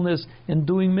joyfulness in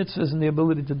doing mitzvahs and the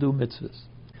ability to do mitzvahs.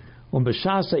 And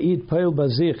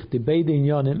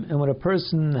when a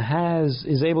person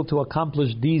is able to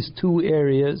accomplish these two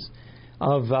areas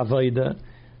of Avodah,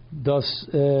 das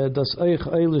euch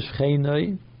eile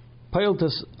Shchene, peilt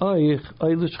es euch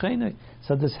eile Shchene.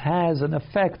 So this has an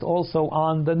effect also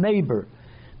on the neighbor.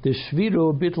 The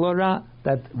shviru bitlara,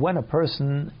 that when a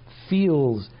person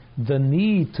feels the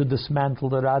need to dismantle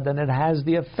the ra, then it has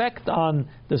the effect on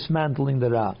dismantling the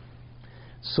ra.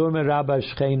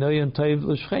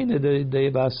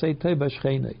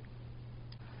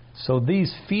 So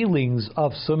these feelings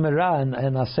of Sumera and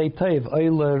Asay Tov,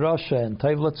 Oile Rasha and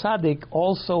Tov Latzadik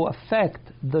also affect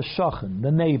the Shachan,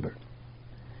 the neighbor.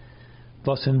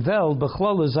 Was in Welt,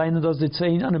 Bechlole, seien das die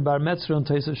 10 an Bar Metzra und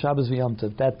Teisel Shabbos V'Yom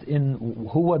Tov. That in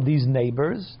who are these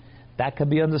neighbors? That can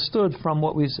be understood from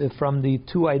from the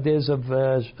two ideas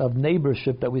of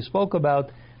neighborship that we spoke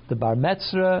about, the Bar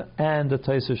Metzra and the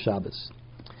Teisel Shabbos.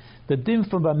 The din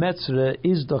for Bar Metzra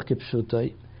is doch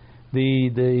kipshutai.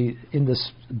 The in the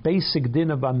basic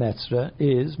din of Bar Metzra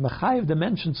is mechayev the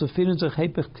mention zu finden sich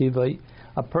hepech tivai.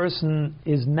 A person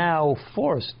is now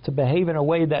forced to behave in a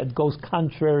way that goes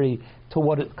contrary to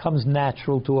what it comes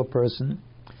natural to a person,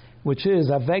 which is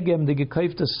avegem the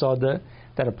gekaifte soda,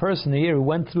 that a person here who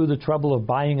went through the trouble of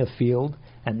buying a field,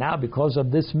 and now because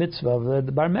of this mitzvah of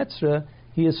the Bar Metzra,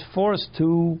 he is forced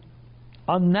to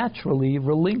unnaturally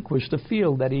relinquish the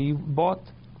field that he bought.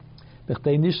 In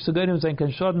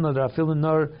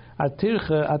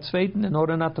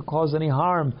order not to cause any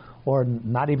harm, or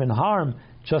not even harm,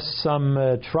 just some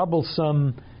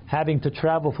troublesome having to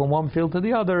travel from one field to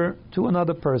the other to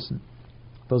another person.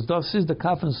 Das is the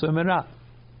kafan surmera.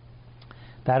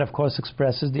 That of course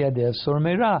expresses the idea of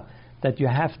surmera, that you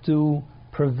have to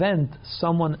prevent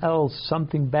someone else,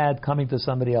 something bad coming to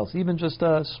somebody else, even just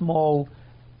a small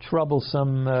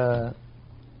troublesome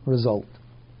result.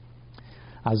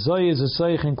 Azoy is a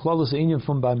soich in klolus inyan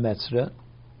from Bar Metzra.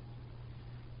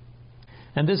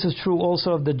 And this is true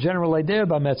also of the general idea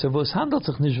about Metzvah.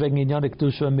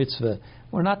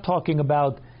 We're not talking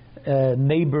about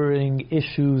neighboring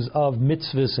issues of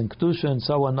mitzvahs and kedusha and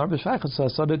so on.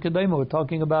 We're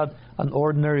talking about an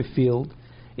ordinary field,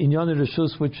 inyan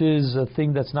reshus, which is a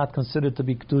thing that's not considered to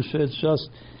be kedusha. It's just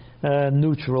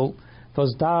neutral.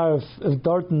 Because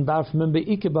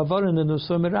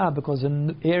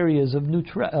in areas of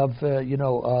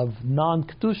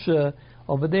non-kedusha,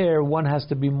 over there, one has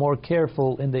to be more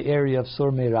careful in the area of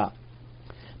Sur Meira.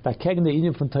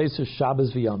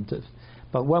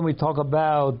 But when we talk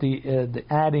about the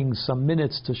adding some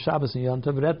minutes to Shabbos and Yom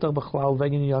Tov,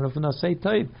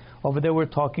 over there we're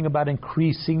talking about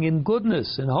increasing in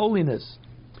goodness and holiness.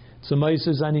 So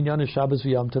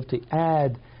to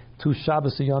add to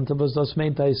Shabbos and Yom Tov,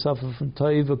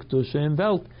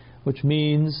 which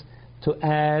means to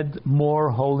add more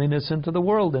holiness into the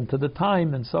world, into the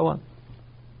time, and so on.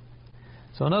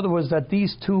 So in other words, that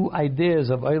these two ideas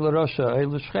of Eile Rasha,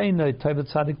 Eile Shcheinai, Tevet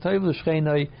Tzadik, Tevet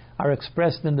Shcheinai are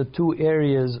expressed in the two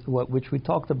areas which we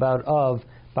talked about of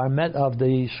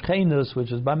the Shcheinus,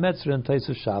 which is Bar Metzra and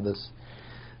Teisel Shabbos.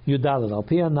 Yudalet Al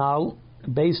Pia now,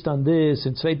 based on this,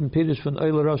 in Zweiten Pirush von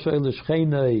Eile Rasha, Eile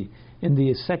Shcheinai, in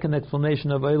the second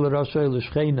explanation of Eile Rasha, Eile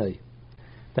Shcheinai,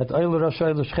 that Eile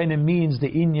Rasha, Eile Shcheinai means the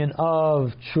inyan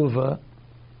of Tshuva.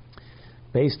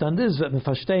 Based on this, now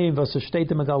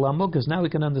we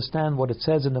can understand what it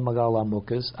says in the Magal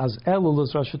HaMukas as Elul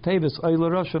is Rasha Tevis, Eile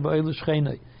Rasha v'Eile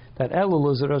Shcheinai. That Elul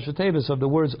is the Rasha Tevis of the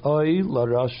words Eile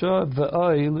Rasha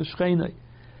v'Eile Shcheinai.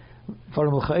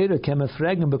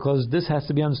 Because this has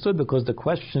to be understood, because the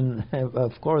question,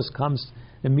 of course, comes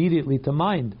immediately to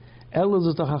mind. Elul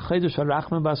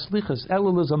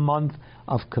is a month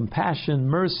of compassion,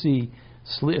 mercy,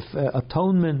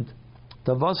 atonement.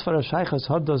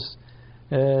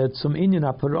 Zum Inyan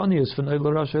Aparonius from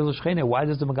Eile Rasha Eile Shcheinai. Why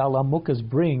does the Magal HaMukas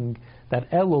bring that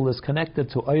Elul is connected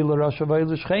to Eile Rasha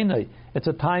Eile Shcheinai? It's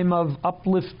a time of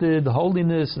uplifted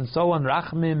holiness and so on.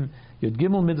 Rachmim, Yud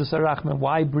Gimel Midas Rachmim.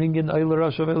 Why bring in Eile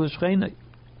Rasha Eile Shcheinai?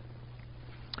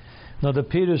 Now the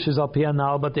Pirush is up here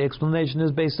now, but the explanation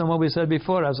is based on what we said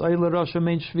before. As Eile Rasha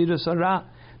means Shvirus Hara,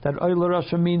 that Eile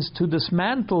Rasha means to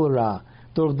dismantle Ra.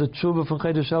 Durch the tshuva from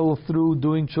Chodesh Elul, through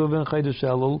doing tshuva in Chodesh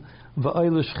Elul,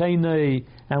 v'Eile Shcheinai,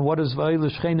 and what does v'Eile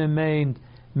Shcheinai mean?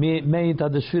 Meint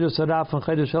that the Shvirus Hara from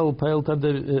Chodesh Elul peilt at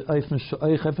the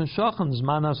Eichefen Shachans,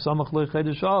 Mana Samach Le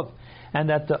Chodesh Av, and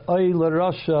that the Eile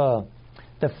Rasha,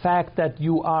 the fact that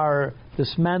you are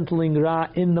dismantling Ra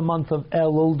in the month of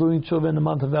Elul, doing tshuva in the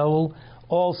month of Elul,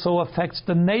 also affects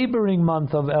the neighboring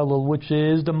month of Elul, which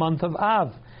is the month of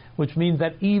Av, which means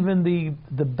that even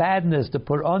the badness, the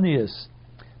Puranius,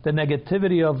 the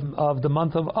negativity of the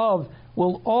month of Av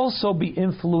will also be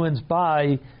influenced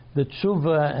by the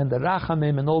tshuva and the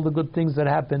rachamim and all the good things that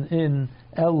happen in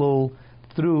Elul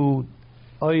through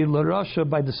Eile Rasha,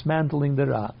 by dismantling the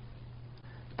Ra.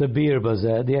 The Bir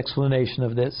Bazeh, the explanation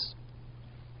of this.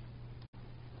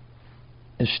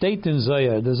 In Shteit in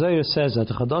Zohar, the Zohar says that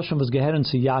the Chadashim was geheren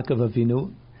to Yaakov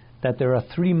Avinu, that there are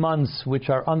 3 months which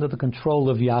are under the control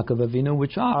of Yaakov Avinu,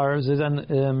 which are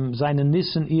Zayin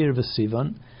Nisan, Iyar,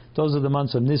 V'Sivan. Those are the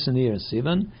months of Nisan, Iyar, and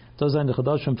Sivan. Those are the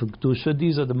Chadashim for Kedusha.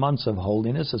 These are the months of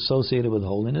holiness, associated with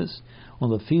holiness. On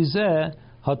the Fizeh,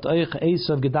 hat euch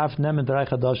Esav gedarf nehmen 3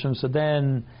 chadashim. So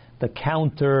then the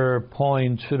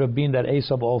counterpoint should have been that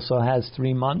Esav also has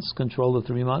 3 months, control of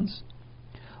 3 months.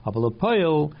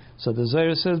 So the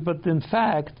Zohar says, but in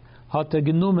fact, hat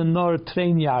genommen nor 2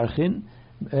 Yarchin.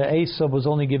 Esav was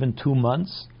only given 2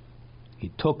 months.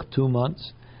 He took 2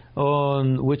 months,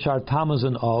 which are Tammuz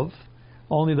and Av,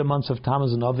 only the months of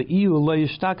Tammuz and Av.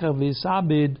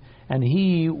 And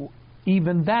he,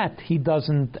 even that, he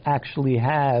doesn't actually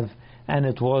have, and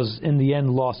it was in the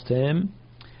end lost to him.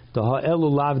 The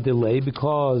Ha'elul lav delay,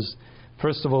 because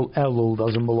first of all, Elul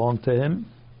doesn't belong to him.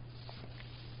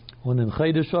 And in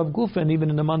Chodesh Av Gufa, and even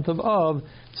in the month of Av,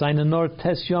 seine nor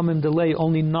tes yomim delay,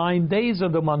 only 9 days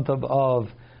of the month of Av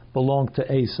belong to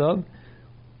Esav.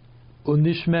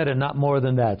 Unishmer, not more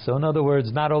than that. So in other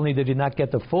words, not only did he not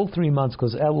get the full 3 months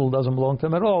because Elul doesn't belong to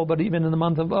him at all, but even in the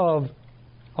month of Av,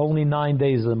 only 9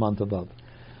 days of the month of Av.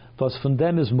 Was von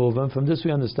dem is moving. From this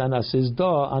we understand as is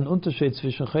da an Unterschied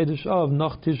zwischen Chodesh Av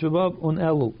noch Tisha B'Av und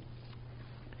Elul.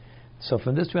 So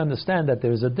from this we understand that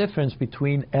there is a difference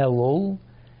between Elul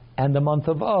and the month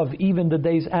of Av, even the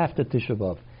days after Tisha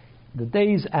B'Av. The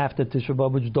days after Tisha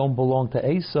B'Av, which don't belong to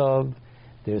Esav,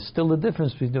 there's still a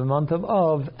difference between the month of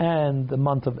Av and the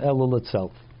month of Elul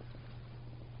itself.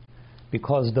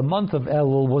 Because the month of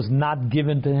Elul was not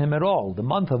given to him at all. The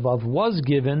month of Av was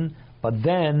given, but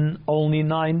then only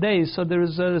 9 days. So there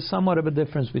is somewhat of a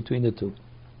difference between the two.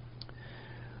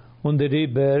 Und der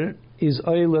Riber is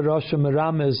Oile Rasha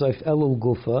Meramez of Elul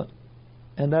Gufa,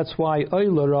 and that's why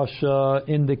Oile Rasha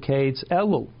indicates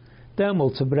Elul. Then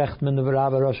during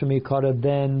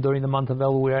the month of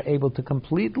Elul we are able to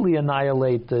completely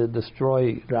annihilate,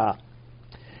 destroy Ra.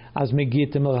 As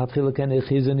Megitim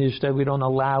that we don't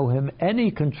allow him any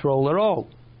control at all.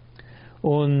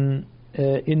 In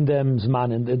them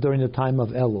Zman, during the time of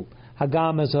Elul.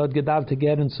 Hagam as had gedav to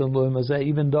get in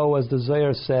even though, as the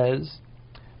Zohar says,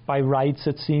 by rights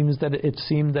it seemed that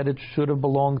it should have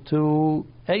belonged to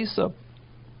Esav.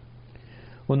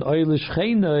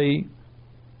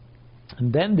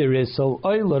 And then there is, so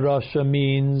Oila Rasha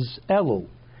means Elul.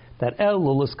 That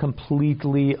Elul is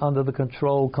completely under the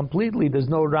control, completely, there's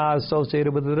no Ra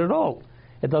associated with it at all.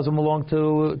 It doesn't belong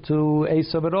to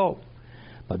Esav at all.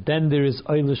 But then there is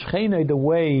Oila Shcheinei, the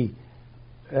way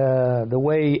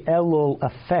Elul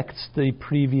affects the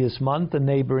previous month, the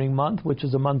neighboring month, which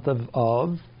is the month of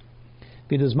Av.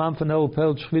 The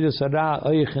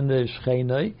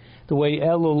way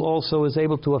Elul also is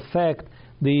able to affect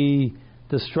the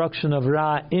destruction of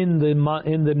Ra in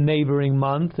the neighboring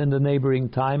month, in the neighboring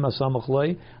time, as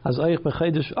Oich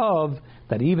B'Chodesh Av,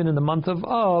 that even in the month of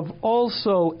Av,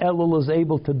 also Elul is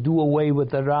able to do away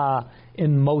with the Ra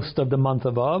in most of the month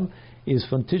of Av, is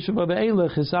from Tisha B'Av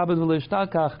Eilech, Hisabed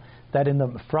V'Leishtakach, that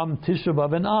from Tisha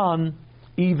B'Av and on,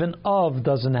 even Av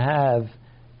doesn't have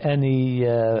any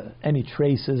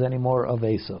traces anymore of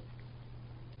Esav.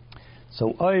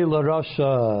 So Oila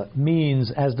Rasha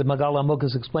means, as the Magal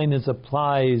HaMukas explained, it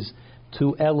applies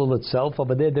to Elul itself.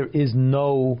 Over there is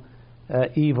no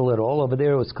evil at all. Over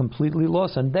there it's completely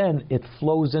lost, and then it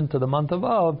flows into the month of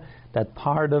Av. That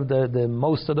part of the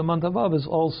most of the month of Av is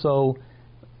also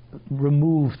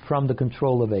removed from the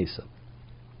control of Esav.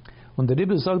 When the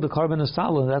Rebbe zog the Korban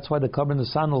Nesanel, that's why the Korban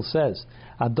Nesanel says,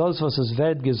 "Ados was es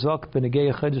ved gezok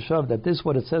b'negei Chodesh Av," that this is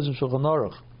what it says in Shulchan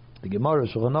Aruch, the Gemara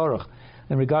Shulchan Aruch,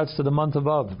 in regards to the month of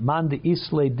Av. Man de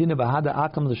islay dina bahada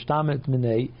akam l'shtamet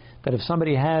minei, that if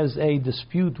somebody has a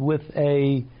dispute with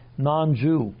a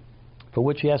non-Jew, for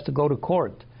which he has to go to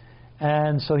court,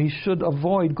 and so he should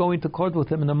avoid going to court with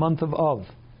him in the month of Av,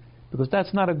 because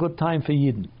that's not a good time for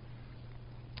Yidden.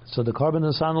 So the Korban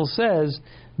Nesanel says,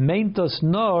 Meintos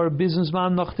nor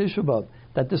businessman noch Tisha B'Av,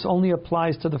 that this only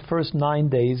applies to the first 9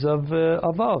 days of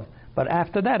Av. But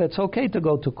after that, it's okay to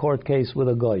go to court case with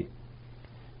a goy,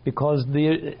 because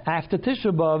after Tisha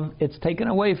B'Av, it's taken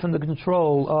away from the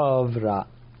control of Ra.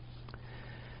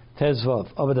 Tezvav.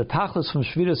 Over the tachlis from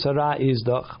Shviras Ra is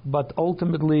doch, but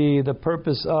ultimately the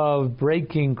purpose of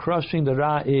breaking, crushing the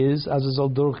Ra is, as is al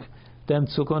durch dem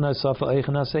Tzukon HaSafa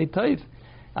Eichen HaSei Teif,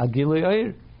 Agilei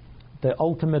Eir. The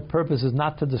ultimate purpose is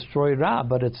not to destroy Ra,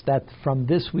 but it's that from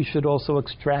this we should also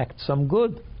extract some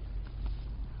good.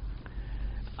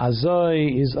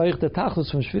 Azoi is Eich the Tachlis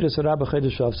from Shviras Ra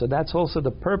b'Chodesh Av. So that's also the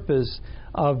purpose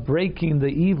of breaking the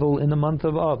evil in the month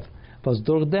of Av. Was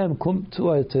durch dem kommt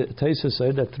to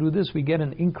that through this we get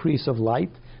an increase of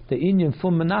light. The inyan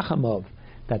fum menachem Av,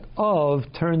 that Av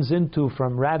turns into,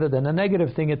 from rather than a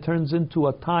negative thing, it turns into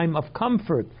a time of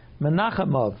comfort.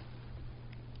 Menachem Av.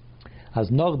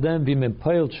 As noch dem wie men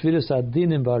peil shviras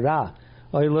adin in bara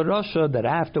Oila Rasha, that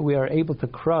after we are able to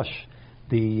crush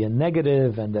the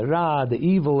negative and the ra, the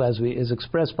evil, as is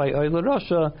expressed by Oile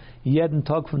Rasha, jeden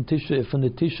Tag from the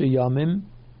Tisha Yamim.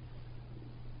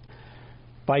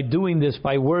 By doing this,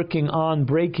 by working on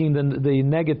breaking the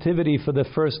negativity for the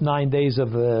first 9 days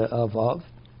of Av,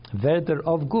 Verder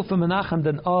of Gufa Menachem,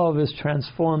 then Av is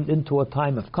transformed into a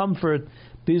time of comfort.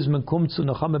 Bisman Kumtsu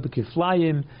Nachame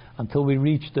Bekiflayim, until we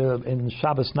reach in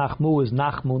Shabbos Nachmu is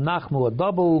Nachmu, a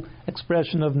double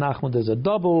expression of Nachmu. There's a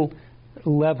double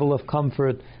level of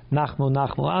comfort. Nachmu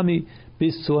Ami,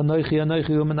 bis zu Anoichi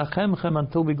Umenachemchem,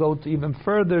 until we go to even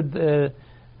further,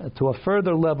 to a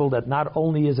further level, that not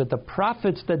only is it the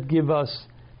prophets that give us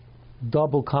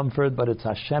double comfort, but it's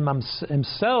Hashem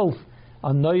Himself.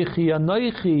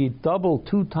 Anoichi, double,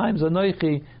 2 times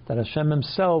Anoichi, that Hashem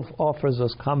Himself offers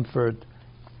us comfort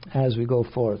as we go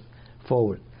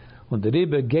forward. Und der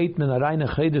Rebbe geht men a reine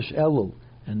Chedesh Elul,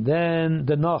 and then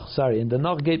the Noch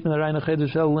geht men a reine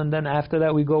Chedesh Elul, and then after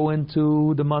that we go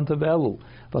into the month of Elul,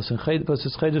 was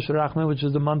is Chedesh Rachman, which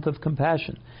is the month of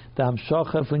compassion. The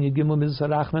Hamshocha when you give Mitzvah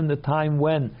Rachman, the time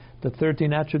when the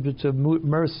 13 attributes of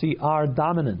mercy are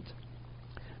dominant.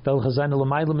 And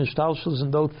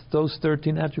those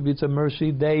 13 attributes of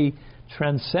mercy, they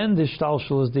transcend the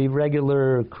Ishtalshus, the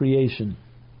regular creation.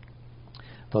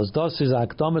 And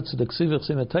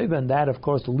that, of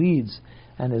course, leads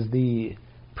and is the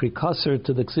precursor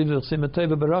to the Ksivir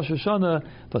Simateva B'Rosh Hashanah,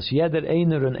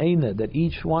 that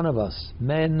each one of us,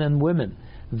 men and women,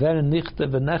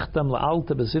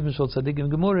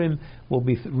 will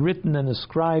be written and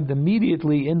ascribed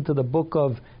immediately into the book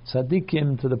of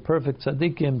Tzaddikim, to the perfect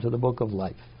Tzaddikim, to the book of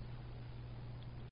life.